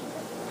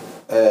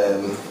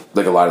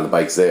 Like a lot of the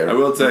bikes there. I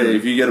will tell you,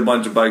 if you get a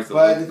bunch of bikes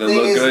that look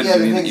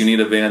good, you need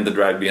a van to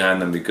drive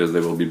behind them because they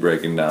will be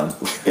breaking down.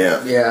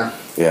 Yeah. Yeah.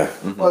 Yeah.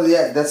 Mm-hmm. Well,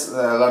 that's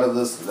a lot of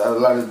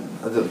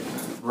the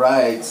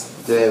rides.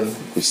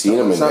 You've seen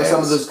them in some vans.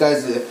 of those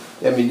guys. They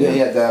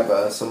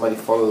have somebody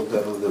follow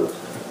them with the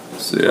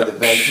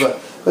vans,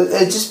 but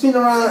it's just been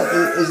around.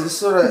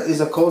 It's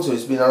a culture.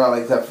 It's been around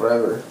like that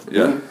forever.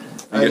 Yeah.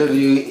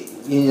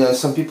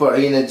 Some people are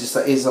in it just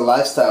like it's a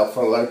lifestyle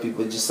for a lot of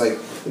people. Just like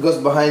it goes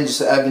behind just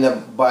having a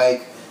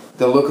bike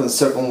that look in a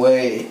certain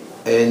way,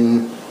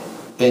 and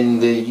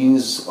they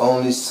use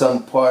only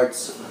some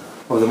parts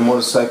of the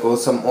motorcycle,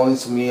 only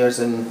some gears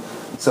and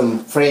some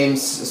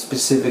frames,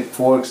 specific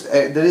forks.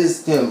 There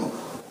is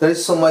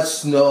so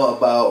much to know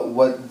about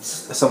what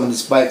some of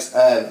these bikes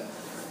have.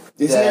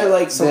 Isn't there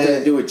like something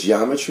to do with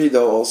geometry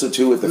though? Also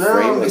too with the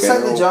frame. No,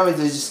 besides the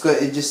geometry,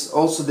 it just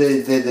also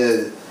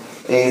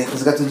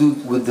it's got to do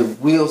with the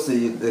wheels that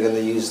they're gonna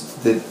use,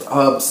 the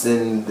hubs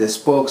and the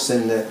spokes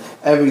and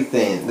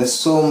everything. There's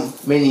so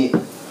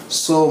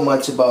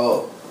much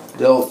about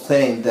the whole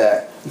thing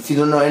that if you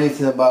don't know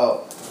anything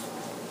about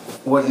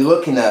what you're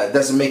looking at, it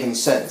doesn't make any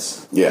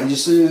sense. Yeah. And you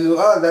see,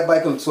 that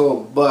bike looks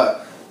old,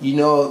 but you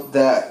know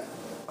that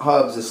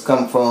hubs has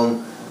come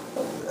from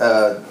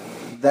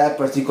that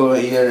particular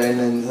year, and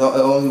then it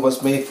only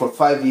was made for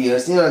 5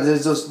 years. There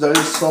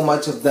is so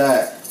much of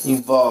that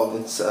involved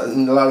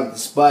in a lot of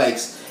these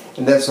bikes,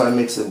 and that's what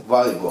makes it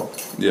valuable.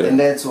 Yeah. And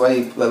that's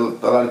why a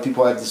lot of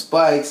people have these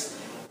bikes,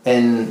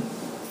 and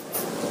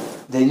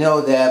they know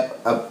they have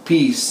a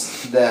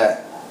piece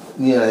that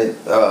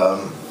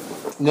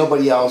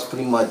nobody else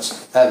pretty much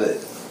have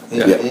it.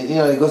 Yeah.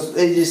 It goes.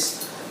 It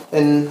just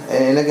and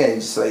again,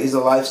 just like it's a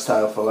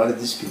lifestyle for a lot of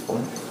these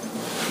people.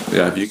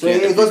 Yeah, if you So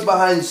can't. it goes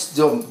behind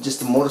just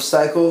the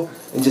motorcycle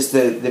and just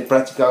the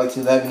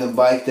practicality of having a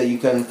bike that you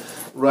can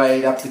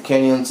ride up the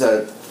canyons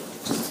at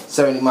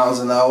 70 miles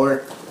an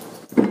hour.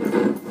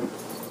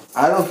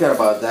 I don't care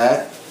about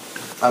that.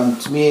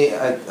 To me,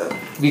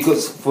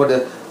 because for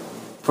the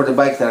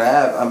bike that I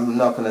have, I'm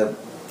not gonna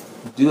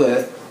do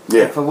it.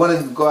 Yeah. If I want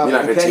to go up You're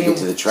not the gonna take canyon, it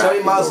to the track 70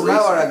 and miles go an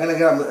hour, racing. I'm gonna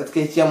get a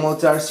KTM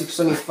motor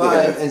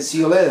 625 and see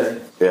you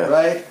later. Yeah.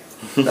 Right?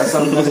 That's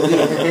what I'm gonna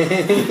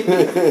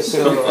do.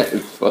 So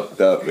It's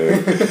fucked up,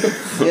 man.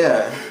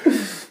 yeah.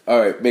 All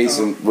right,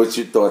 Mason, what's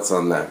your thoughts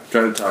on that?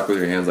 Trying to talk with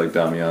your hands like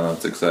Damiano,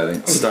 it's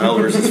exciting. Style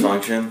versus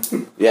function.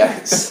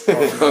 Yes.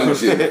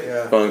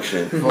 Function.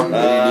 Function.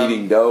 Are you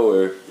needing dough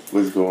or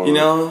what's going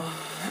on?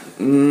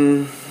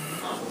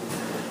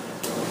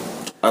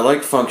 I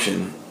like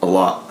function a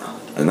lot,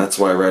 and that's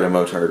why I ride a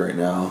motard right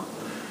now.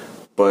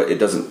 But it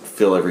doesn't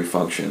fill every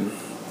function.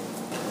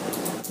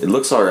 It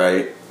looks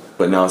alright,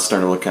 but now it's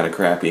starting to look kind of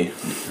crappy.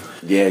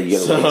 Yeah, you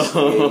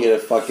get a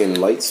fucking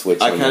light switch.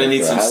 I kind of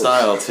need some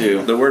style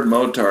too. The word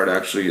motard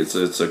actually it's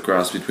a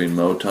cross between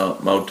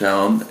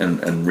Motown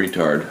and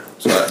retard.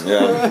 So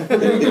Yeah,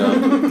 there you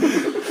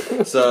go.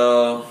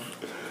 So,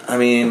 I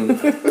mean,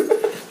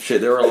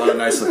 shit, there were a lot of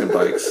nice looking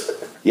bikes.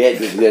 Yeah,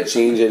 did that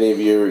change any of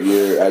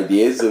your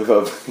ideas of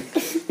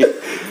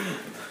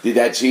did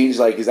that change,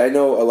 like, because I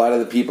know a lot of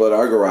the people at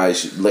our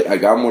garage,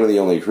 like I'm one of the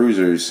only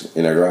cruisers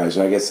in our garage,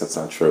 and I guess that's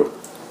not true.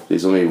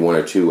 There's only one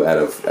or two out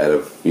of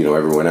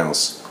everyone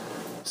else.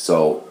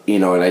 So,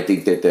 and I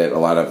think that a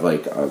lot of,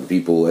 like,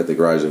 people at the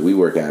garage that we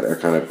work at are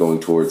kind of going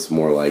towards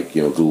more, like,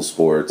 dual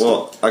sports.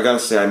 Well, I gotta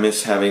say, I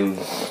miss having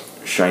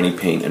shiny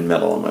paint and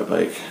metal on my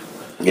bike.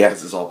 Yeah.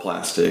 This is all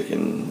plastic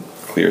and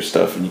clear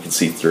stuff, and you can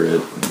see through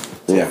it.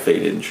 It's all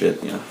faded and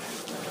shit,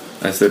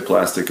 I say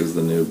plastic is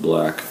the new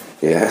black.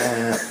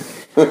 Yeah.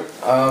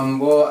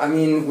 Well, I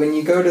mean, when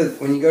you go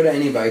to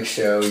any bike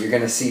show, you're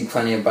gonna see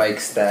plenty of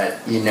bikes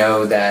that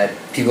that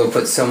people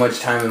put so much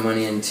time and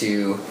money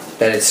into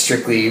that it's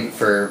strictly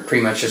for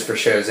pretty much just for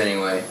shows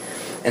anyway.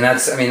 And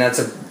that's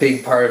a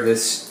big part of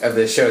this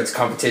show. It's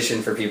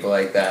competition for people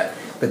like that.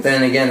 But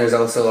then again, there's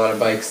also a lot of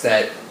bikes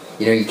that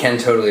you can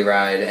totally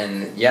ride,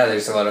 and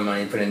there's a lot of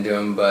money put into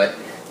them, but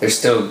they're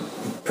still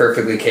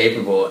perfectly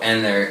capable,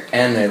 and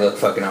they look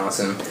fucking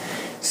awesome.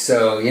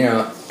 So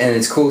and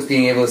it's cool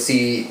being able to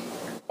see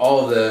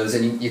all of those,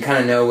 and you kind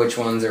of know which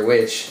ones are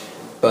which,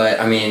 but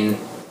I mean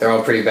they're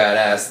all pretty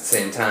badass at the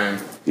same time.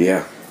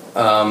 Yeah.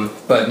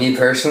 But me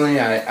personally,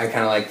 I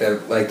kind of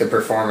like the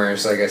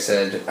performers. Like I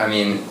said, I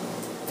mean,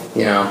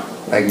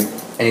 like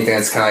anything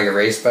that's kind of like a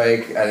race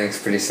bike, I think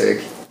it's pretty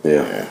sick.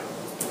 Yeah.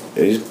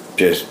 It's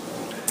just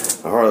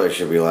a Harley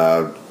should be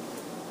loud.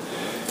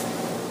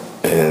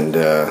 And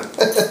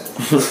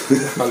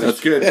That's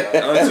good.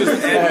 Let's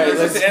just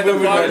end the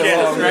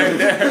podcast right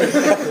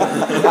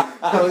there.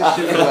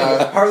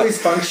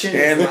 Harley's function.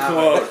 And the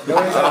quote.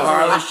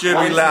 Harley should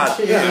be loud.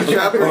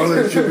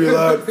 Harley should be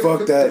loud.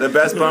 Fuck that. The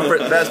best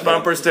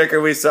bumper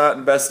sticker we saw,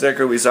 and best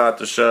sticker we saw at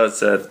the show, it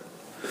said,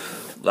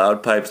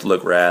 "Loud pipes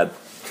look rad."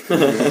 I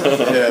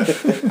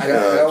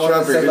got one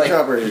that said, like,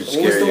 Chopper what was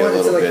scare the you a one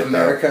that said little like bit.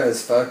 America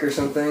is fuck or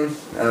something?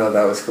 I thought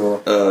that was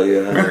cool. Oh,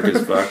 yeah.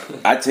 America's fuck.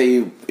 I tell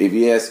you, if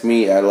you ask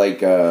me, I like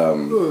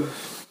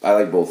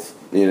both.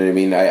 You know what I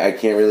mean? I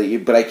can't really,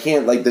 but I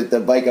can't, like the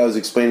bike I was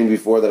explaining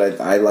before that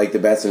I like the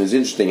best, and it's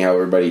interesting how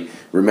everybody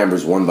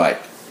remembers one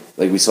bike.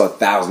 Like, we saw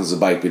thousands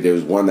of bikes, but there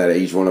was one that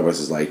each one of us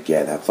is like,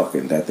 yeah,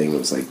 that thing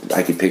was like,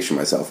 I could picture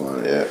myself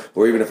on it. Yeah.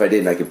 Or even if I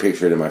didn't, I could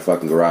picture it in my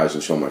fucking garage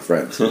and show my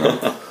friends.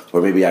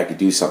 Or maybe I could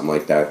do something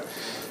like that.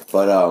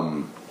 But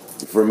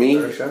for me,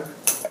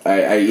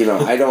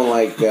 I don't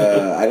like,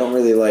 I don't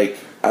really like,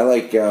 I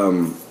like a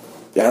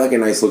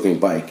nice looking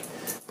bike.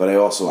 But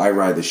I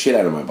ride the shit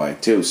out of my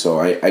bike too. So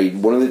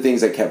one of the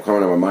things that kept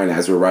coming to my mind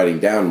as we were riding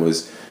down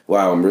was,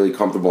 wow, I'm really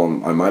comfortable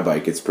on my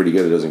bike. It's pretty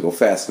good. It doesn't go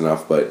fast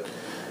enough, but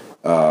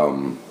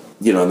and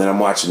then I'm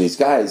watching these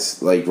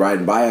guys like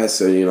riding by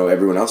us,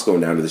 everyone else going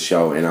down to the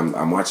show, and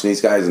I'm watching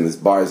these guys in this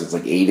bars that's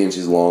like 8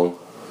 inches long,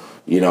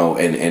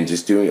 and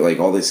just doing like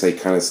all this like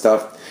kind of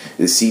stuff.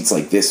 The seat's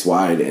like this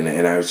wide,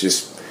 and I was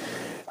just,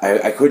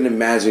 I couldn't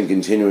imagine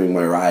continuing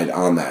my ride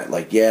on that.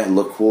 Like, yeah, it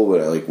looked cool,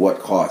 but like, what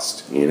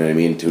cost? You know what I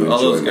mean? To All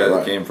enjoy those my guys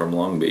ride. came from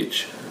Long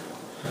Beach.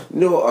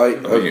 No,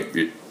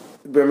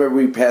 remember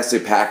we passed a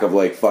pack of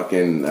like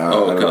fucking I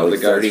don't know,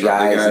 like 30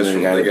 guys and then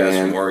a guy in a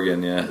van. from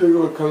Oregon, yeah. They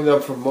were coming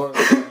up from more.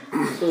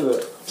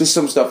 Just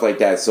some stuff like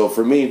that. So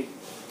for me,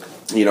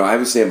 I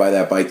was standing by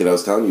that bike that I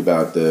was telling you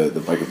about, the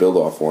Biker Build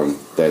Off one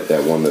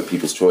that won the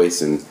People's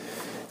Choice, and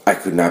I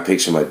could not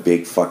picture my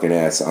big fucking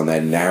ass on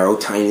that narrow,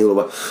 tiny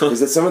little bike.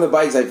 Because at some of the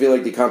bikes, I feel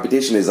like the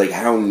competition is like,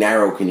 how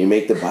narrow can you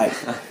make the bike?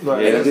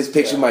 Right. And I just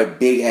picture my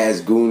big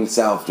ass goon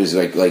self just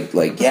like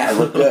yeah, I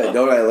look good,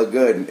 don't I look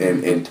good?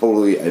 And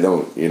totally I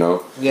don't,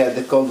 Yeah,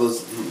 they call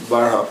those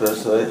bar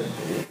hoppers, right?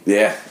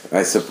 Yeah,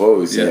 I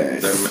suppose. Yeah,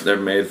 Yeah, they're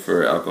made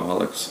for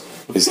alcoholics.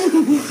 Is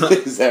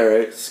that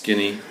right?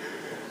 Skinny.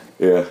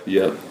 Yeah.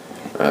 Yep.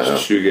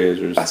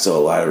 Shoegazers. I saw a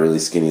lot of really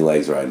skinny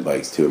legs riding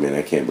bikes too. I mean,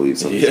 I can't believe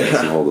some of these guys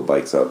can hold the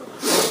bikes up.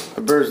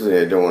 Personally,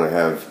 I don't want to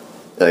have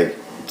like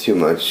too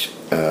much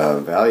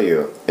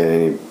value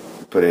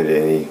put into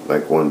any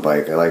like one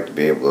bike. I like to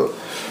be able to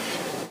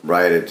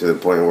ride it to the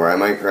point where I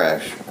might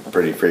crash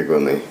pretty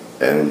frequently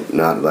and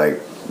not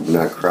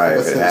cry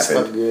if it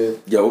happened.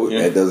 Good. Yo,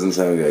 that doesn't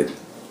sound good.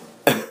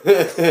 Now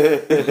you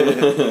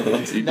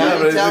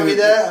tell me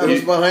that I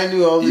was behind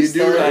you all this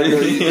time.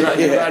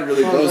 You ride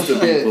really close to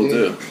shit, people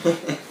dude. too.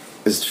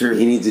 It's true.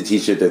 He needs a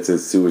t-shirt that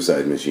says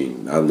suicide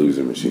machine, not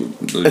loser machine.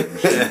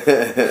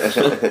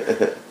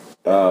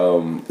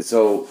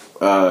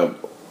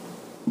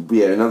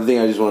 Yeah, another thing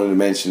I just wanted to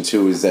mention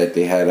too is that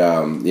they had,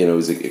 it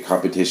was a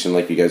competition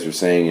like you guys were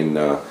saying,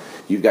 and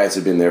you guys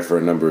have been there for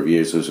a number of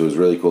years, so it was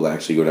really cool to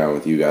actually go down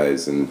with you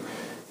guys and,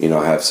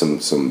 have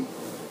some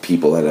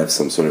people that have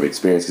some sort of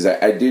experience. Because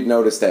I did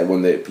notice that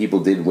when the people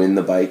did win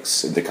the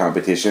bikes at the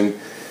competition,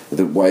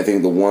 I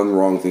think the one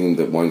wrong thing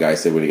that one guy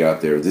said when he got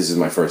up there, this is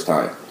my first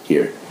time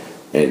here.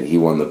 And he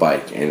won the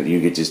bike, and you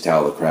could just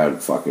tell the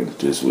crowd fucking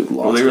just with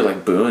lost. Well, they were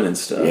like booing and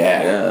stuff.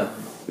 Yeah.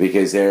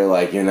 because they're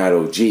like, you're not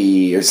OG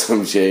or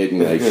some shit,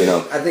 and like, you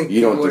know, I think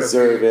you don't people would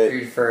deserve have it.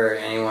 agreed for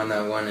anyone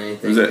that won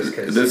anything. Was just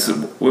that 'cause, this? you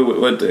know.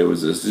 What day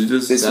was this? Did you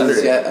just This was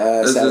Is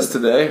this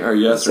Saturday. today or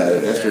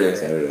yesterday?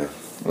 Saturday.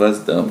 Well,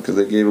 that's dumb because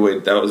they gave away.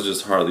 That was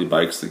just Harley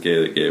bikes that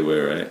gave away,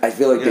 right? I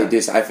feel like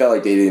I felt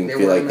like they didn't They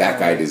feel like weren't, that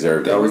guy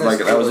deserved That it. was like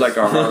a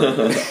Harley.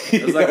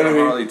 It was like You know what I a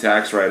mean? Harley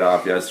tax write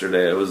off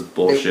yesterday. It was They,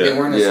 bullshit. they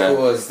weren't as Yeah.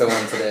 cool as the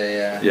one today.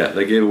 Yeah. Yeah,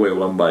 they gave away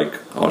one bike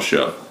all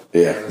show,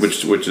 Yeah,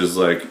 which is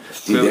like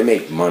dude, they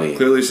make money.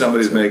 clearly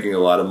somebody's making a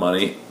lot of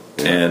money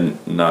and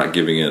not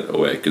giving it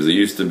away because it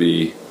used to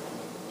be.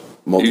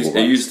 Multiple.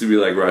 It used to be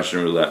like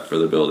Russian roulette for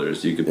the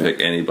builders. You could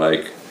pick any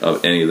bike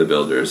of any of the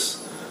builders,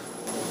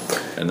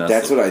 and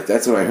That's what I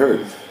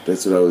heard.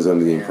 That's what I was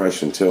under the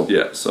impression too.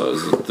 Yeah, so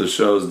the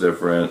show's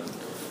different.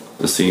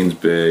 The scene's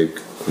big.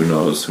 Who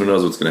knows? Who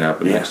knows what's going to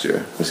happen next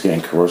year? It's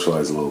getting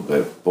commercialized a little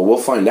bit, but we'll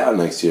find out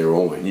next year,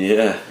 won't we?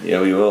 Yeah,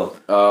 we will.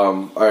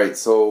 All right,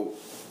 so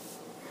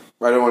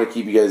I don't want to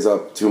keep you guys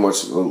up too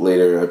much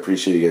later. I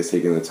appreciate you guys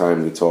taking the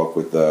time to talk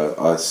with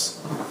us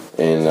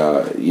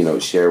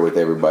and share with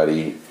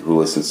everybody who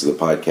listens to the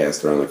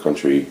podcast around the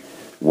country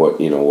what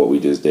we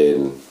just did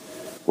and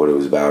what it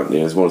was about.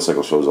 There's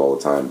motorcycle shows all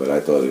the time, but I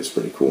thought it was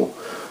pretty cool.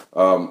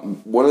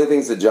 One of the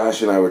things that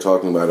Josh and I were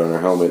talking about on our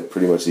helmet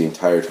pretty much the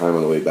entire time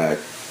on the way back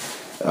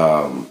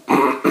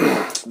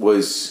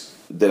was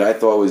that I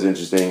thought was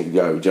interesting.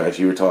 Josh,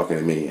 you were talking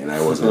to me, and I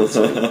wasn't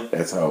listening.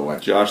 That's how it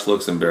went. Josh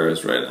looks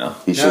embarrassed right now.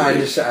 He should No, be.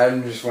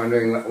 I'm just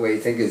wondering what you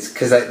think is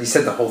because you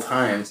said the whole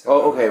time. So.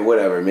 Oh, okay,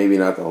 whatever. Maybe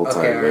not the whole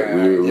Okay, time, but alright,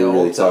 we were the really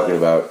whole talking time.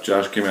 about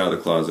Josh came out of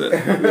the closet.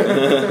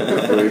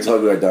 we were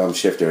talking about Dom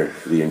Shifter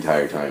the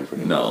entire time,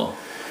 pretty much. No.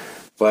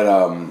 But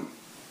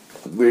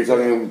we were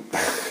talking.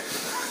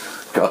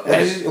 Go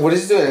ahead. What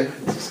is he doing?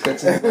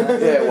 Scratching his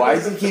back? Yeah, why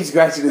does he keep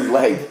scratching his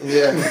leg?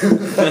 Yeah.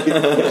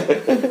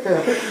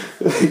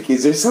 Like,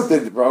 is there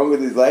something wrong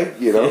with his leg?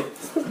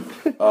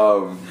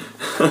 All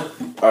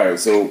right.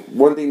 So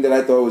one thing that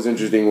I thought was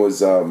interesting was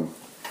the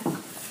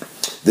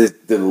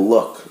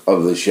look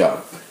of the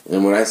show.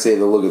 And when I say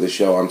the look of the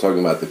show, I'm talking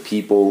about the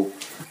people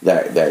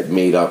that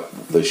made up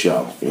the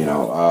show.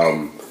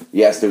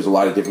 Yes, there's a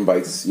lot of different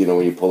bikes.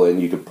 When you pull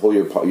in, you could pull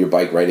your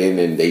bike right in,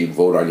 and they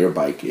vote on your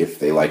bike if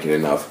they like it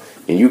enough,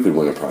 and you could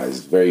win a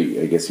prize.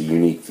 Very, I guess, a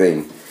unique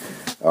thing.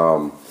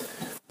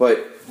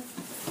 But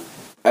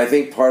I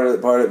think part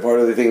of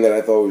the thing that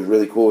I thought was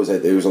really cool is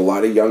that there was a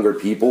lot of younger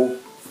people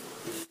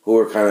who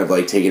were kind of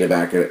like taking it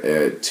back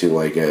to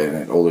like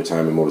an older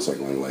time in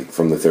motorcycling, like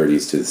from the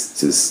 30s to the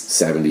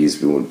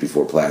 70s,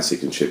 before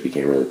plastic and shit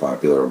became really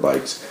popular on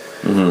bikes.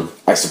 Mm-hmm.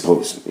 I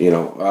suppose,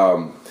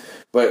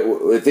 But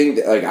the thing,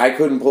 like, I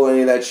couldn't pull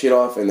any of that shit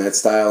off and that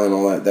style and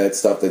all that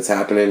stuff that's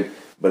happening.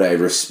 But I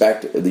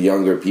respect the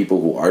younger people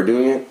who are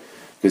doing it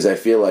because I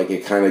feel like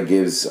it kind of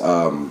gives.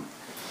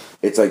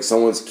 It's like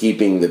someone's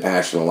keeping the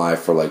passion alive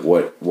for like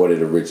what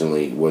it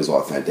originally was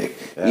authentic.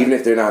 Yeah. Even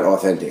if they're not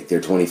authentic,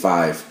 they're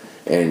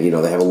 25 and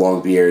they have a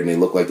long beard and they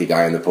look like the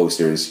guy in the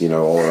posters,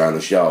 all around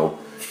the show,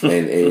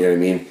 and you know what I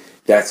mean.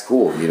 That's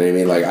cool, you know what I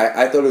mean? Like,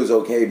 I thought it was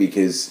okay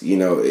because,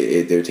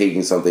 they're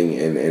taking something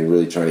and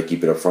really trying to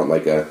keep it up front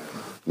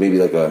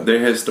They're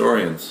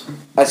historians.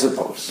 I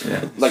suppose.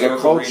 Yeah. Like a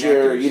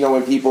culture,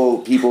 when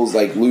people's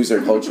like lose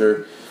their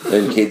culture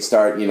and kids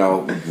start,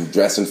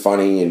 dressing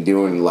funny and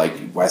doing like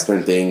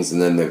Western things and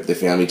then the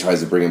family tries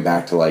to bring them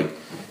back to like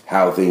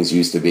how things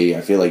used to be.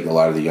 I feel like a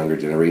lot of the younger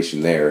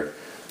generation there,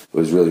 it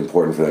was really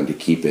important for them to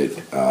keep it,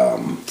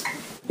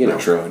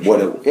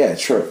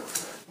 true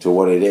to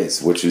what it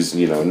is, which is,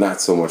 not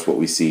so much what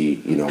we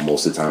see,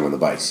 most of the time on the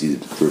bikes. You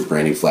see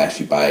brand new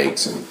flashy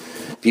bikes and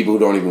people who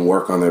don't even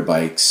work on their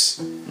bikes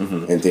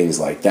and things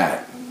like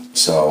that.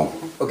 So.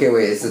 Okay,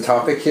 wait. Is the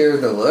topic here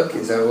the look?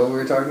 Is that what we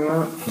were talking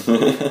about?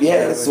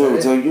 Yeah, that's what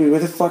we're talking. Where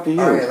the fuck are you?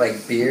 All right,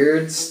 like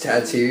beards,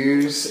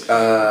 tattoos. You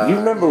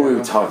remember what we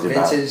were talking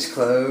about? Vintage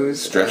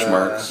clothes, Stretch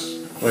marks.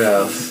 What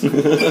else? I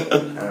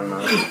don't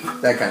know.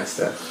 That kind of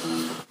stuff.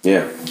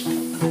 Yeah.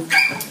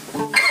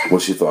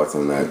 What's your thoughts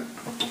on that?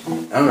 I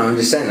don't know. I'm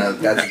just saying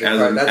that's a big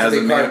part. That's a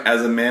big part.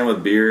 As a man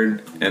with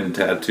beard and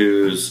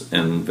tattoos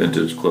and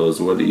vintage clothes,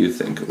 what do you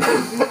think about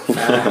it?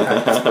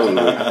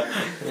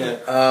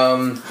 How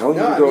long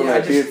you go on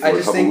that beard for? I A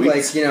just couple think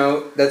weeks?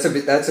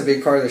 that's a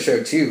big part of the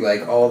show too.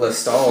 Like all the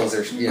stalls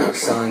are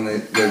selling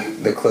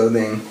the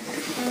clothing,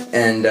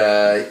 and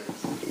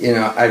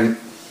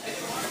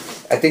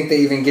I think they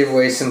even give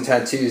away some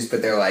tattoos,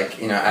 but they're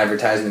like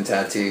advertisement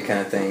tattoo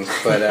kind of things.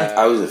 But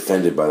I was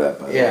offended by that.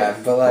 By the yeah,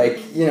 way. but like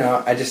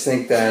I just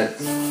think that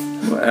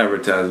What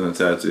advertisement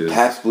tattoos?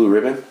 Pabst Blue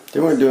Ribbon. They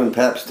weren't doing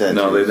Pabst tattoos.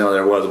 No,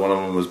 there was. One of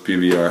them was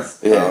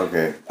PBR. Yeah. Oh,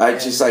 okay. I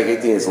just I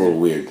think it's a little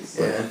weird. But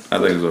yeah. I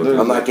think it was okay.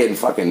 I'm not getting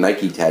fucking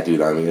Nike tattooed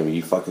on me. I mean,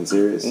 you fucking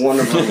serious? One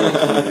of them.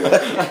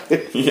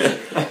 Yeah.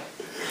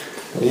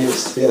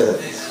 It's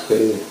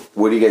crazy.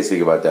 What do you guys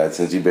think about that?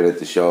 Since you've been at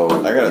the show,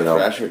 I got a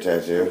Thrasher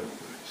tattoo.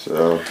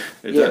 So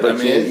Yeah,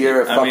 but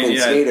you're a fucking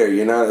skater.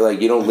 You're not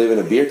like you don't live in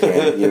a beer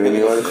can. You know what I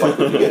mean? Why the fuck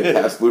would you get a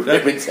Pabst Blue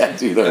Ribbon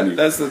tattooed on you?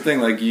 That's the thing.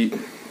 Like you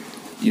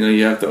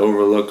have to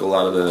overlook a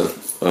lot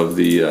of of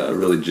the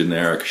really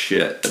generic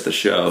shit at the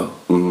show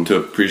to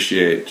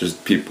appreciate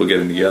just people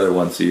getting together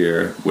once a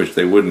year, which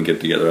they wouldn't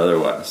get together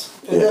otherwise.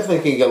 It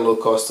definitely can get a little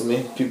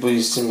costumey. People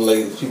used to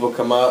like people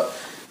come out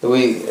the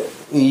way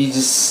you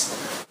just.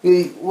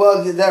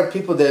 Well, there are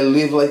people that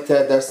live like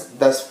that.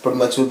 That's pretty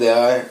much who they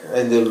are,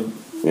 and they'll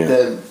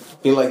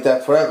be like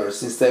that forever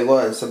since day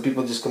one. Some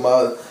people just come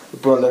out, they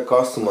put on their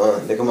costume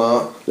on, they come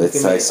out.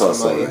 That's I saw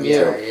some.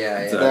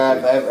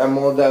 Yeah. I'm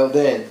all dialed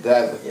in.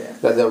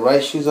 Got the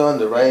right shoes on,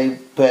 the right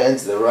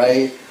pants, the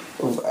right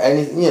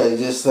anything.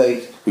 Just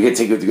like We can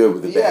take it to go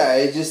with the band. yeah.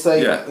 It's just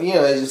like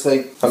it's just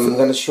like I'm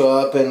gonna show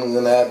up and I'm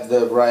gonna have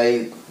the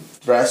right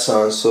dress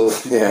on. So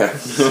Yeah,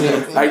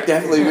 I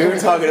definitely. We were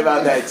talking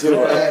about that too.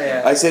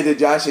 Yeah. I said to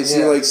Josh, I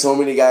see like so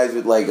many guys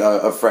with like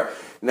a fresh.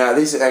 Now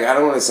this, like, I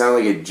don't want to sound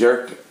like a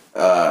jerk,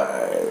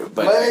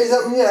 but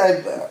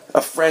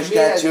a fresh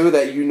tattoo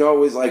that you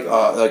know is like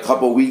a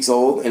couple weeks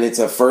old, and it's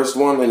a first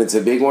one, and it's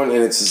a big one,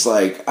 and it's just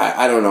like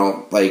I don't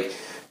know, like.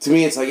 To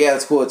me, it's like, yeah,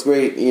 it's cool, it's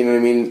great, you know what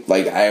I mean?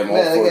 Like, I am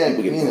all for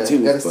people getting tattoos.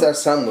 You gotta start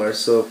somewhere,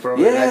 so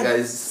probably that guy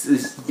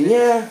is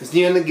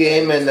new in the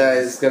game, and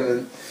it's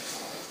gonna...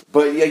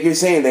 But like you're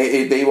saying,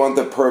 they want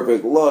the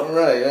perfect look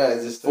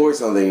just for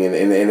something,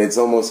 and it's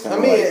almost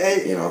kind of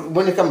like,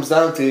 when it comes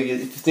down to it,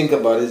 if you think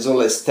about it, it's all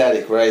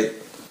aesthetic, right?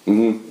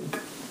 Mm-hmm.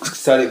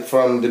 Starting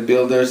from the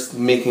builders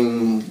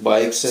making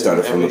bikes and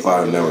started from the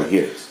bottom, now we're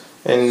here.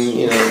 And,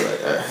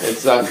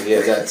 exactly,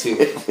 that too.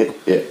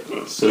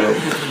 Yeah. So...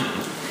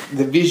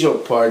 The visual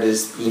part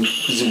is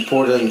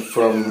important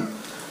from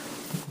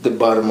the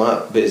bottom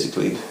up,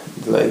 basically.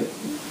 Like,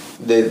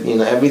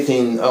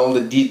 everything, all the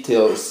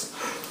details,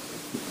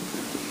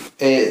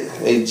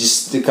 it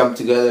just to come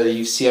together.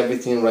 You see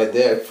everything right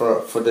there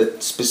for the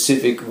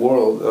specific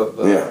world of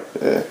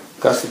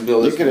custom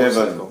builders. You could have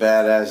a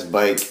badass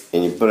bike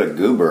and you put a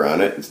goober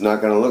on it. It's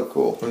not going to look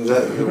cool.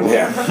 Exactly.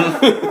 Yeah.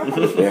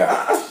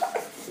 Yeah.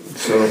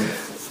 So.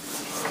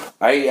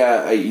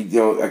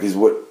 Because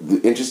what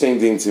the interesting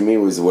thing to me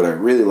was what I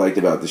really liked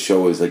about the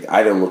show is like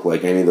I don't look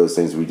like any of those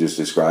things we just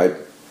described.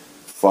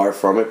 Far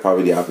from it,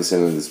 probably the opposite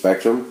end of the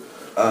spectrum.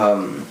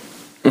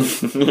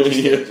 Just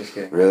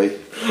kidding. Really?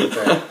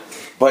 Okay.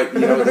 But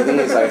the thing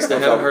is, I still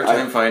have a hard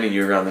time finding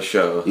you around the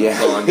show.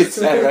 Yeah, it's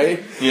that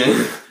right?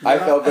 Yeah. I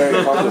felt very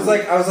comfortable.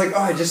 I was like,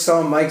 oh, I just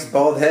saw Mike's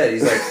bald head.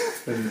 He's like,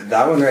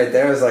 that one right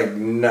there. I was like,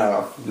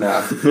 no,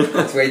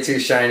 it's way too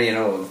shiny and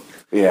old.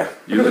 Yeah.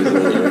 You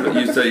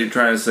said you're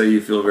trying to say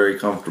you feel very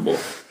comfortable.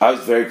 I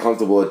was very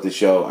comfortable at the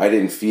show. I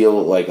didn't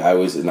feel like I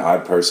was an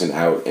odd person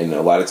out, and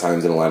a lot of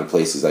times in a lot of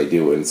places I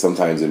do, and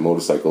sometimes in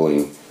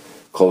motorcycling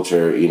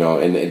culture,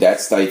 and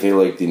that's, I feel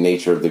like, the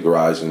nature of the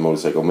garage and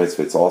Motorcycle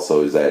Misfits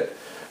also is that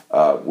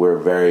we're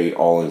very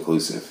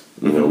all-inclusive.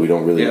 We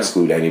don't really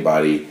exclude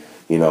anybody,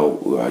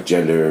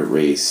 gender,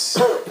 race,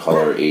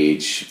 color,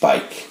 age,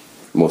 bike,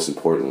 most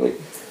importantly.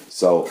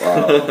 So...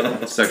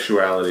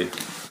 Sexuality.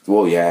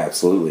 Well, yeah,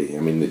 absolutely. I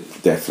mean,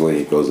 it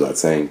definitely goes without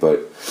saying.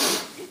 But,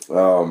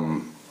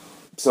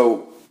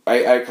 so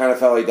I kind of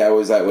felt like that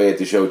was that way at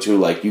the show, too.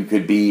 Like, you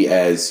could be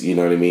as,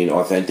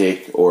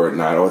 authentic or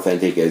not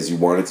authentic as you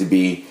wanted to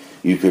be.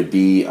 You could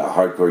be a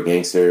hardcore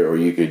gangster, or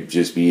you could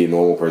just be a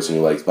normal person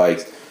who likes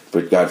bikes.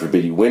 But God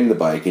forbid you win the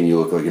bike and you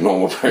look like a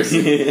normal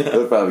person. That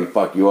would probably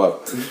fuck you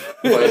up.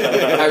 But,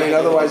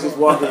 otherwise, just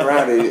walking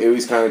around, it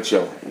was kind of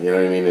chill. You know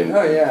what I mean? And,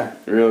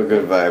 Real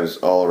good vibes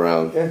all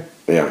around.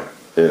 Yeah.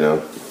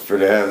 For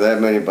to have that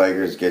many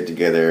bikers get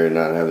together and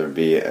not have there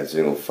be a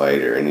single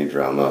fight or any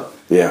drama,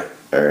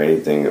 or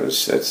anything,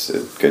 that's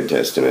a good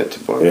testament to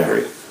Born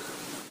Free.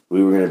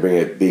 We were gonna bring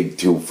a big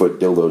 2-foot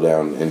dildo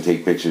down and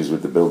take pictures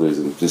with the builders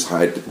and just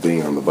hide the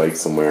thing on the bike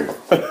somewhere.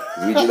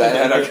 We do that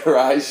at our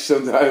garage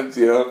sometimes,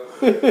 I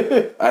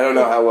don't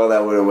know how well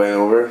that would have went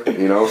over,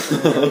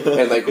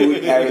 and like who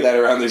would carry that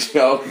around the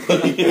show?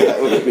 That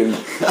would have been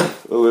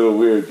a little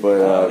weird,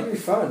 but it'd be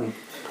fun.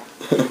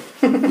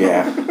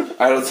 Yeah,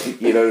 I don't think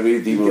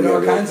People get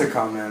all kinds of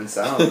comments.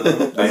 I don't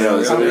know. I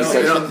know.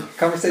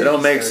 They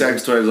don't make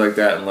sex toys like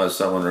that unless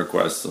someone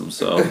requests them.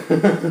 So,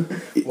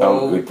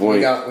 good point.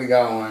 We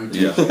got one.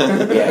 Yeah,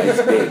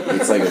 it's big.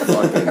 It's like a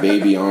fucking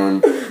baby arm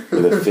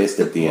with a fist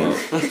at the end.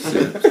 See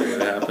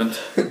what happened?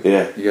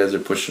 Yeah, you guys are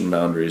pushing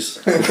boundaries.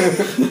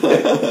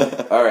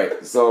 All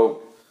right,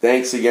 so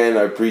thanks again.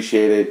 I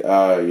appreciate it.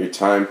 Your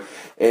time.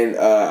 And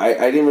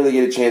I didn't really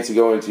get a chance to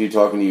go into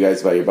talking to you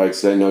guys about your bikes,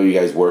 because I know you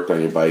guys worked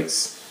on your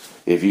bikes.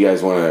 If you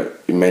guys want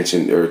to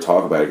mention or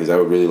talk about it, because I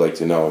would really like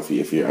to know if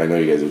you. I know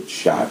you guys are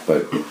shot,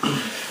 but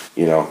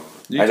I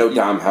know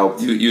Dom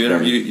helped. You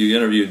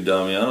interviewed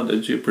Damiano,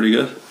 did you? Pretty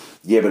good.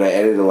 Yeah, but I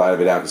edited a lot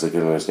of it out because I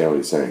couldn't understand what he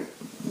was saying.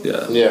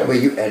 Yeah.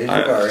 Wait, you edited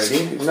it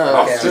already?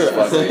 No,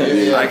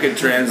 okay. I could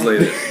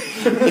translate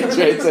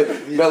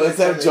it. No, let's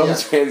have Joe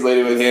translate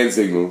it with hand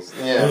signals.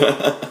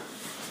 Yeah.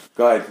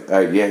 Go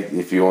ahead.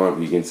 If you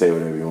want, you can say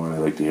whatever you want. I'd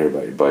like to hear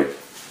about your bike.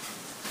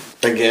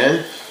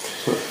 Again?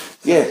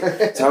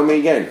 Yeah, tell me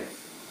again.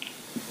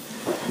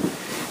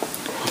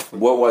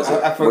 What was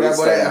it? I forgot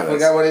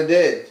what it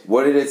did.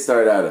 What did it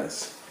start out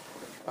as?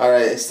 All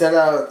right. It started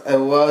out.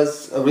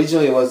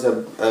 Originally it was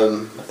a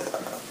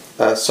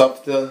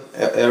Softail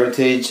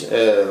Heritage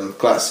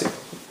Classic,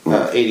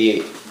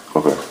 88,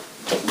 Okay.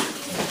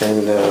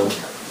 and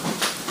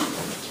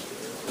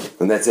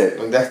And that's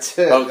it. that's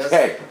it.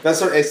 Okay.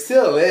 That's what it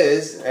still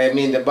is. I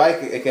mean, the bike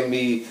it can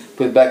be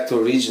put back to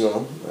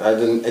original. I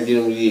didn't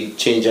really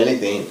change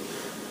anything.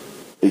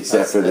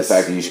 Except for the That's-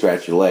 fact that you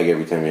scratch your leg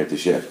every time you have to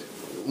shift.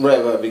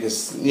 Right, but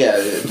because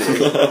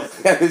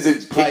There's a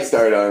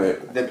kickstart on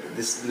it.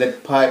 the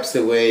pipes,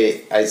 the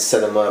way I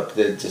set them up,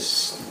 they're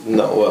just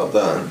not well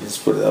done.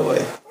 Just put it that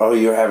way. Oh,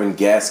 you're having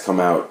gas come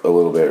out a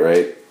little bit,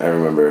 right? I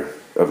remember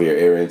of your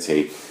air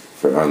intake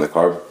on the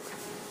carb.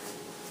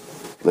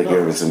 Like you're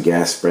having some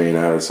gas spraying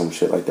out or some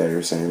shit like that. You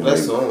were saying.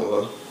 That's Like-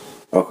 normal.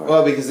 Okay.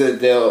 Well, because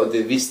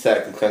the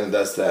V-Stack kind of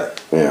does that.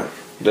 Yeah.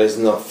 There's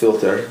no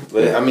filter,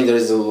 but Yeah. I mean there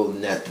is a little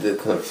net that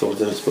kind of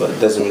filters, but it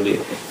doesn't really.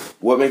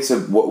 What makes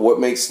what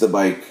makes the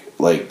bike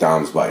like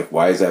Dom's bike?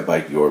 Why is that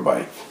bike your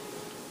bike?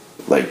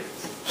 Like,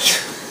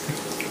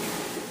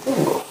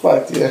 Oh,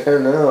 fuck, dude, I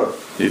don't know.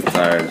 He's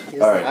tired.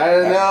 all right. I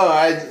don't know.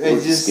 I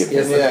We'll just skip He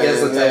has the, he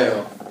has the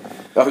title.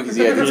 Oh, because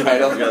you had the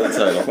title. Got the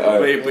title. All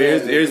right. Wait, but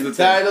here's the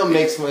thing. title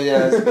makes my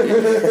ass.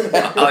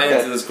 I'll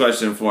answer this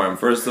question for him.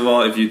 First of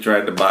all, if you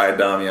tried to buy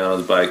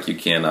Damiano's bike, you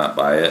cannot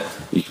buy it.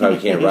 You probably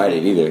can't ride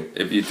it either.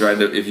 If you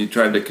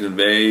tried to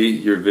convey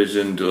your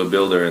vision to a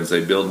builder and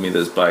say, "Build me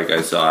this bike,"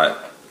 I saw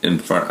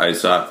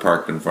it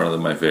parked in front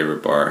of my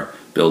favorite bar.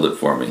 Build it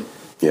for me.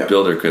 Yeah.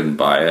 Builder couldn't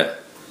buy it.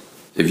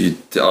 If you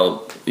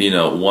tell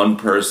one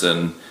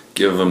person,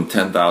 give them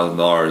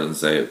 $10,000 and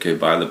say, "Okay,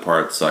 buy the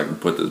parts so I can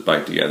put this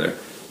bike together,"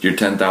 your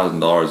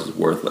 $10,000 is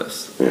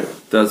worthless. Yeah.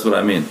 That's what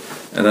I mean,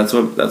 and that's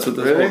what this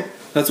Really?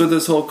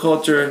 this whole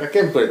culture. I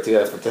can put it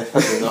together for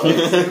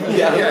 $10,000.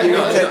 Yeah. Yeah, Give me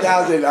no,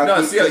 10,000. I'll No,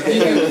 keep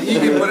see, he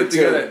can put it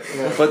together.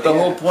 But the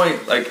whole point,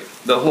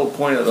 the whole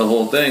point of the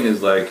whole thing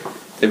is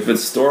if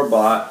it's store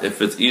bought,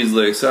 if it's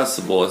easily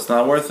accessible, it's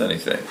not worth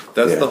anything.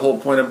 That's Yeah. the whole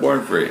point of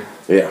Born Free.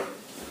 Yeah.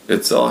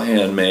 It's all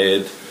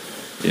handmade.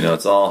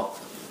 It's all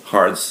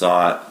hard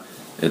sought.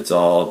 It's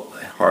all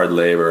hard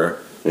labor.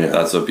 Yeah.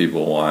 That's what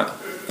people want.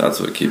 That's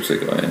what keeps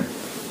it going.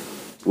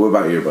 What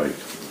about your bike?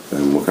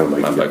 And what kind of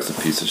bike? My you got? bike's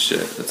a piece of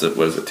shit. It's a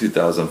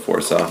 2004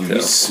 You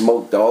Softail.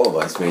 smoked all of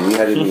us, man. You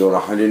had it going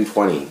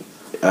 120.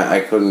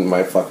 I couldn't.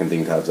 My fucking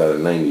thing tops out at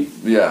 90.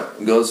 Yeah,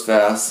 goes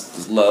fast.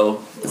 It's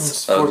low.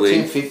 It's ugly.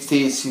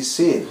 1450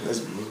 cc. That's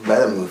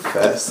better move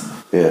fast.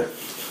 Yeah.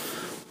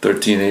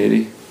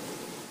 1380.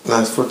 No,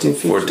 it's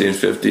 1450.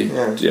 1450.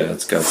 Yeah. Yeah,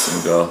 it's got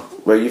some go.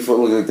 Well, you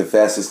look like the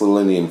fastest little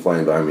Indian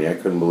flying by me. I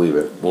couldn't believe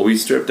it. Well, we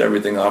stripped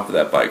everything off of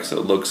that bike, so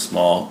it looks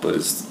small, but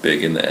it's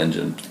big in the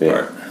engine Yeah.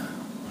 part.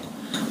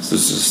 So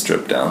it's just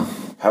stripped down.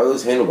 How are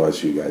those handlebars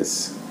for you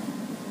guys?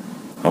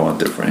 I want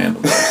different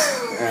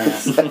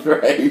handlebars. Is that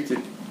right?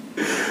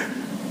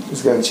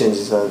 It's gonna change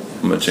his head.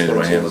 I'm gonna change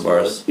my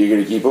handlebars. You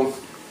gonna keep them?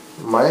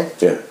 Mine?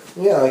 Yeah.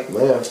 Yeah, I like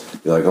mine.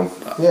 You like them?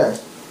 Yeah.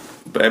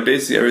 But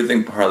basically,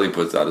 everything Harley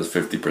puts out is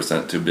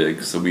 50% too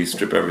big, so we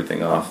strip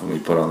everything off and we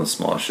put on the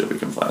smallest shit we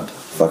can find.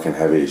 Fucking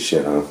heavy as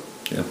shit, huh?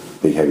 Yeah.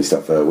 Big heavy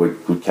stuff.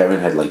 Kevin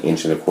had like 1.25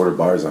 inch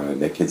bars on it.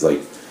 That kid's like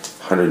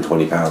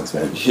 120 pounds,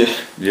 man. Yeah.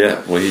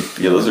 Yeah. Well,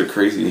 Those are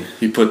crazy.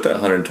 he put that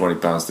 120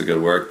 pounds to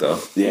good work, though.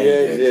 Yeah,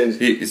 he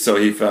did. So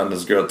he found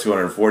this girl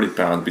 240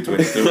 pounds between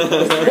the two.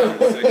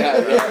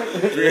 At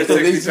 360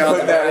 least you pounds.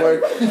 put that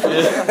work.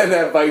 And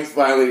that bike's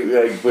finally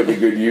like put to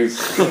good use.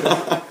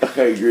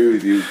 I agree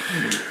with you.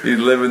 He's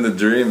living the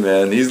dream,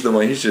 man. He's the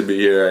one. He should be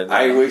here right now.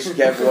 I wish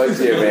Kev was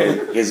here,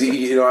 man. Because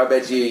I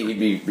bet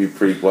he'd be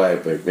pretty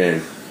quiet. But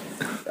man,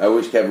 I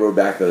wish Kev rode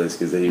back with us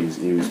because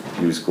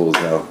he was cool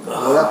as hell.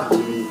 What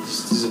happened? Did he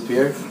just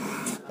disappear?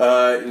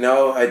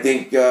 No, I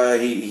think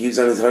he's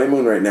on his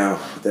honeymoon right now.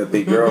 That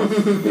big girl.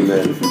 And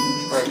then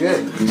Alright,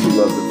 good. she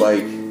loved the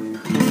bike.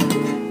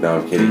 No,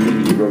 I'm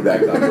kidding. He rode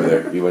back up with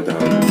her. He went to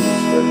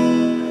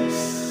honeymoon.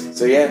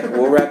 So yeah,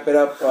 we'll wrap it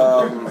up.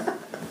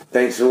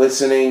 Thanks for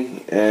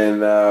listening, and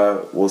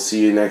we'll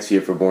see you next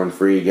year for Born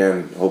Free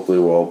again. Hopefully,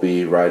 we'll all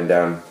be riding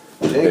down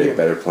with Thank a you.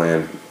 better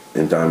plan.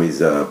 And Tommy's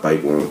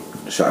bike won't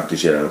shock the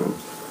shit out of him.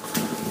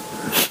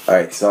 All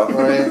right, so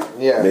Alright,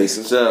 yeah.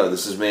 Mason. So,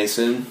 this is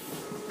Mason.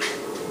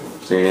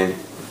 Say your name.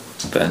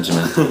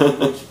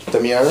 Benjamin.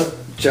 Damiano?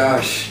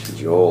 Josh.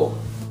 Joel,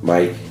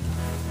 Mike.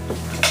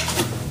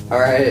 All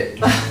right.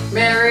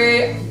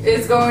 Mary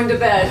is going to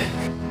bed.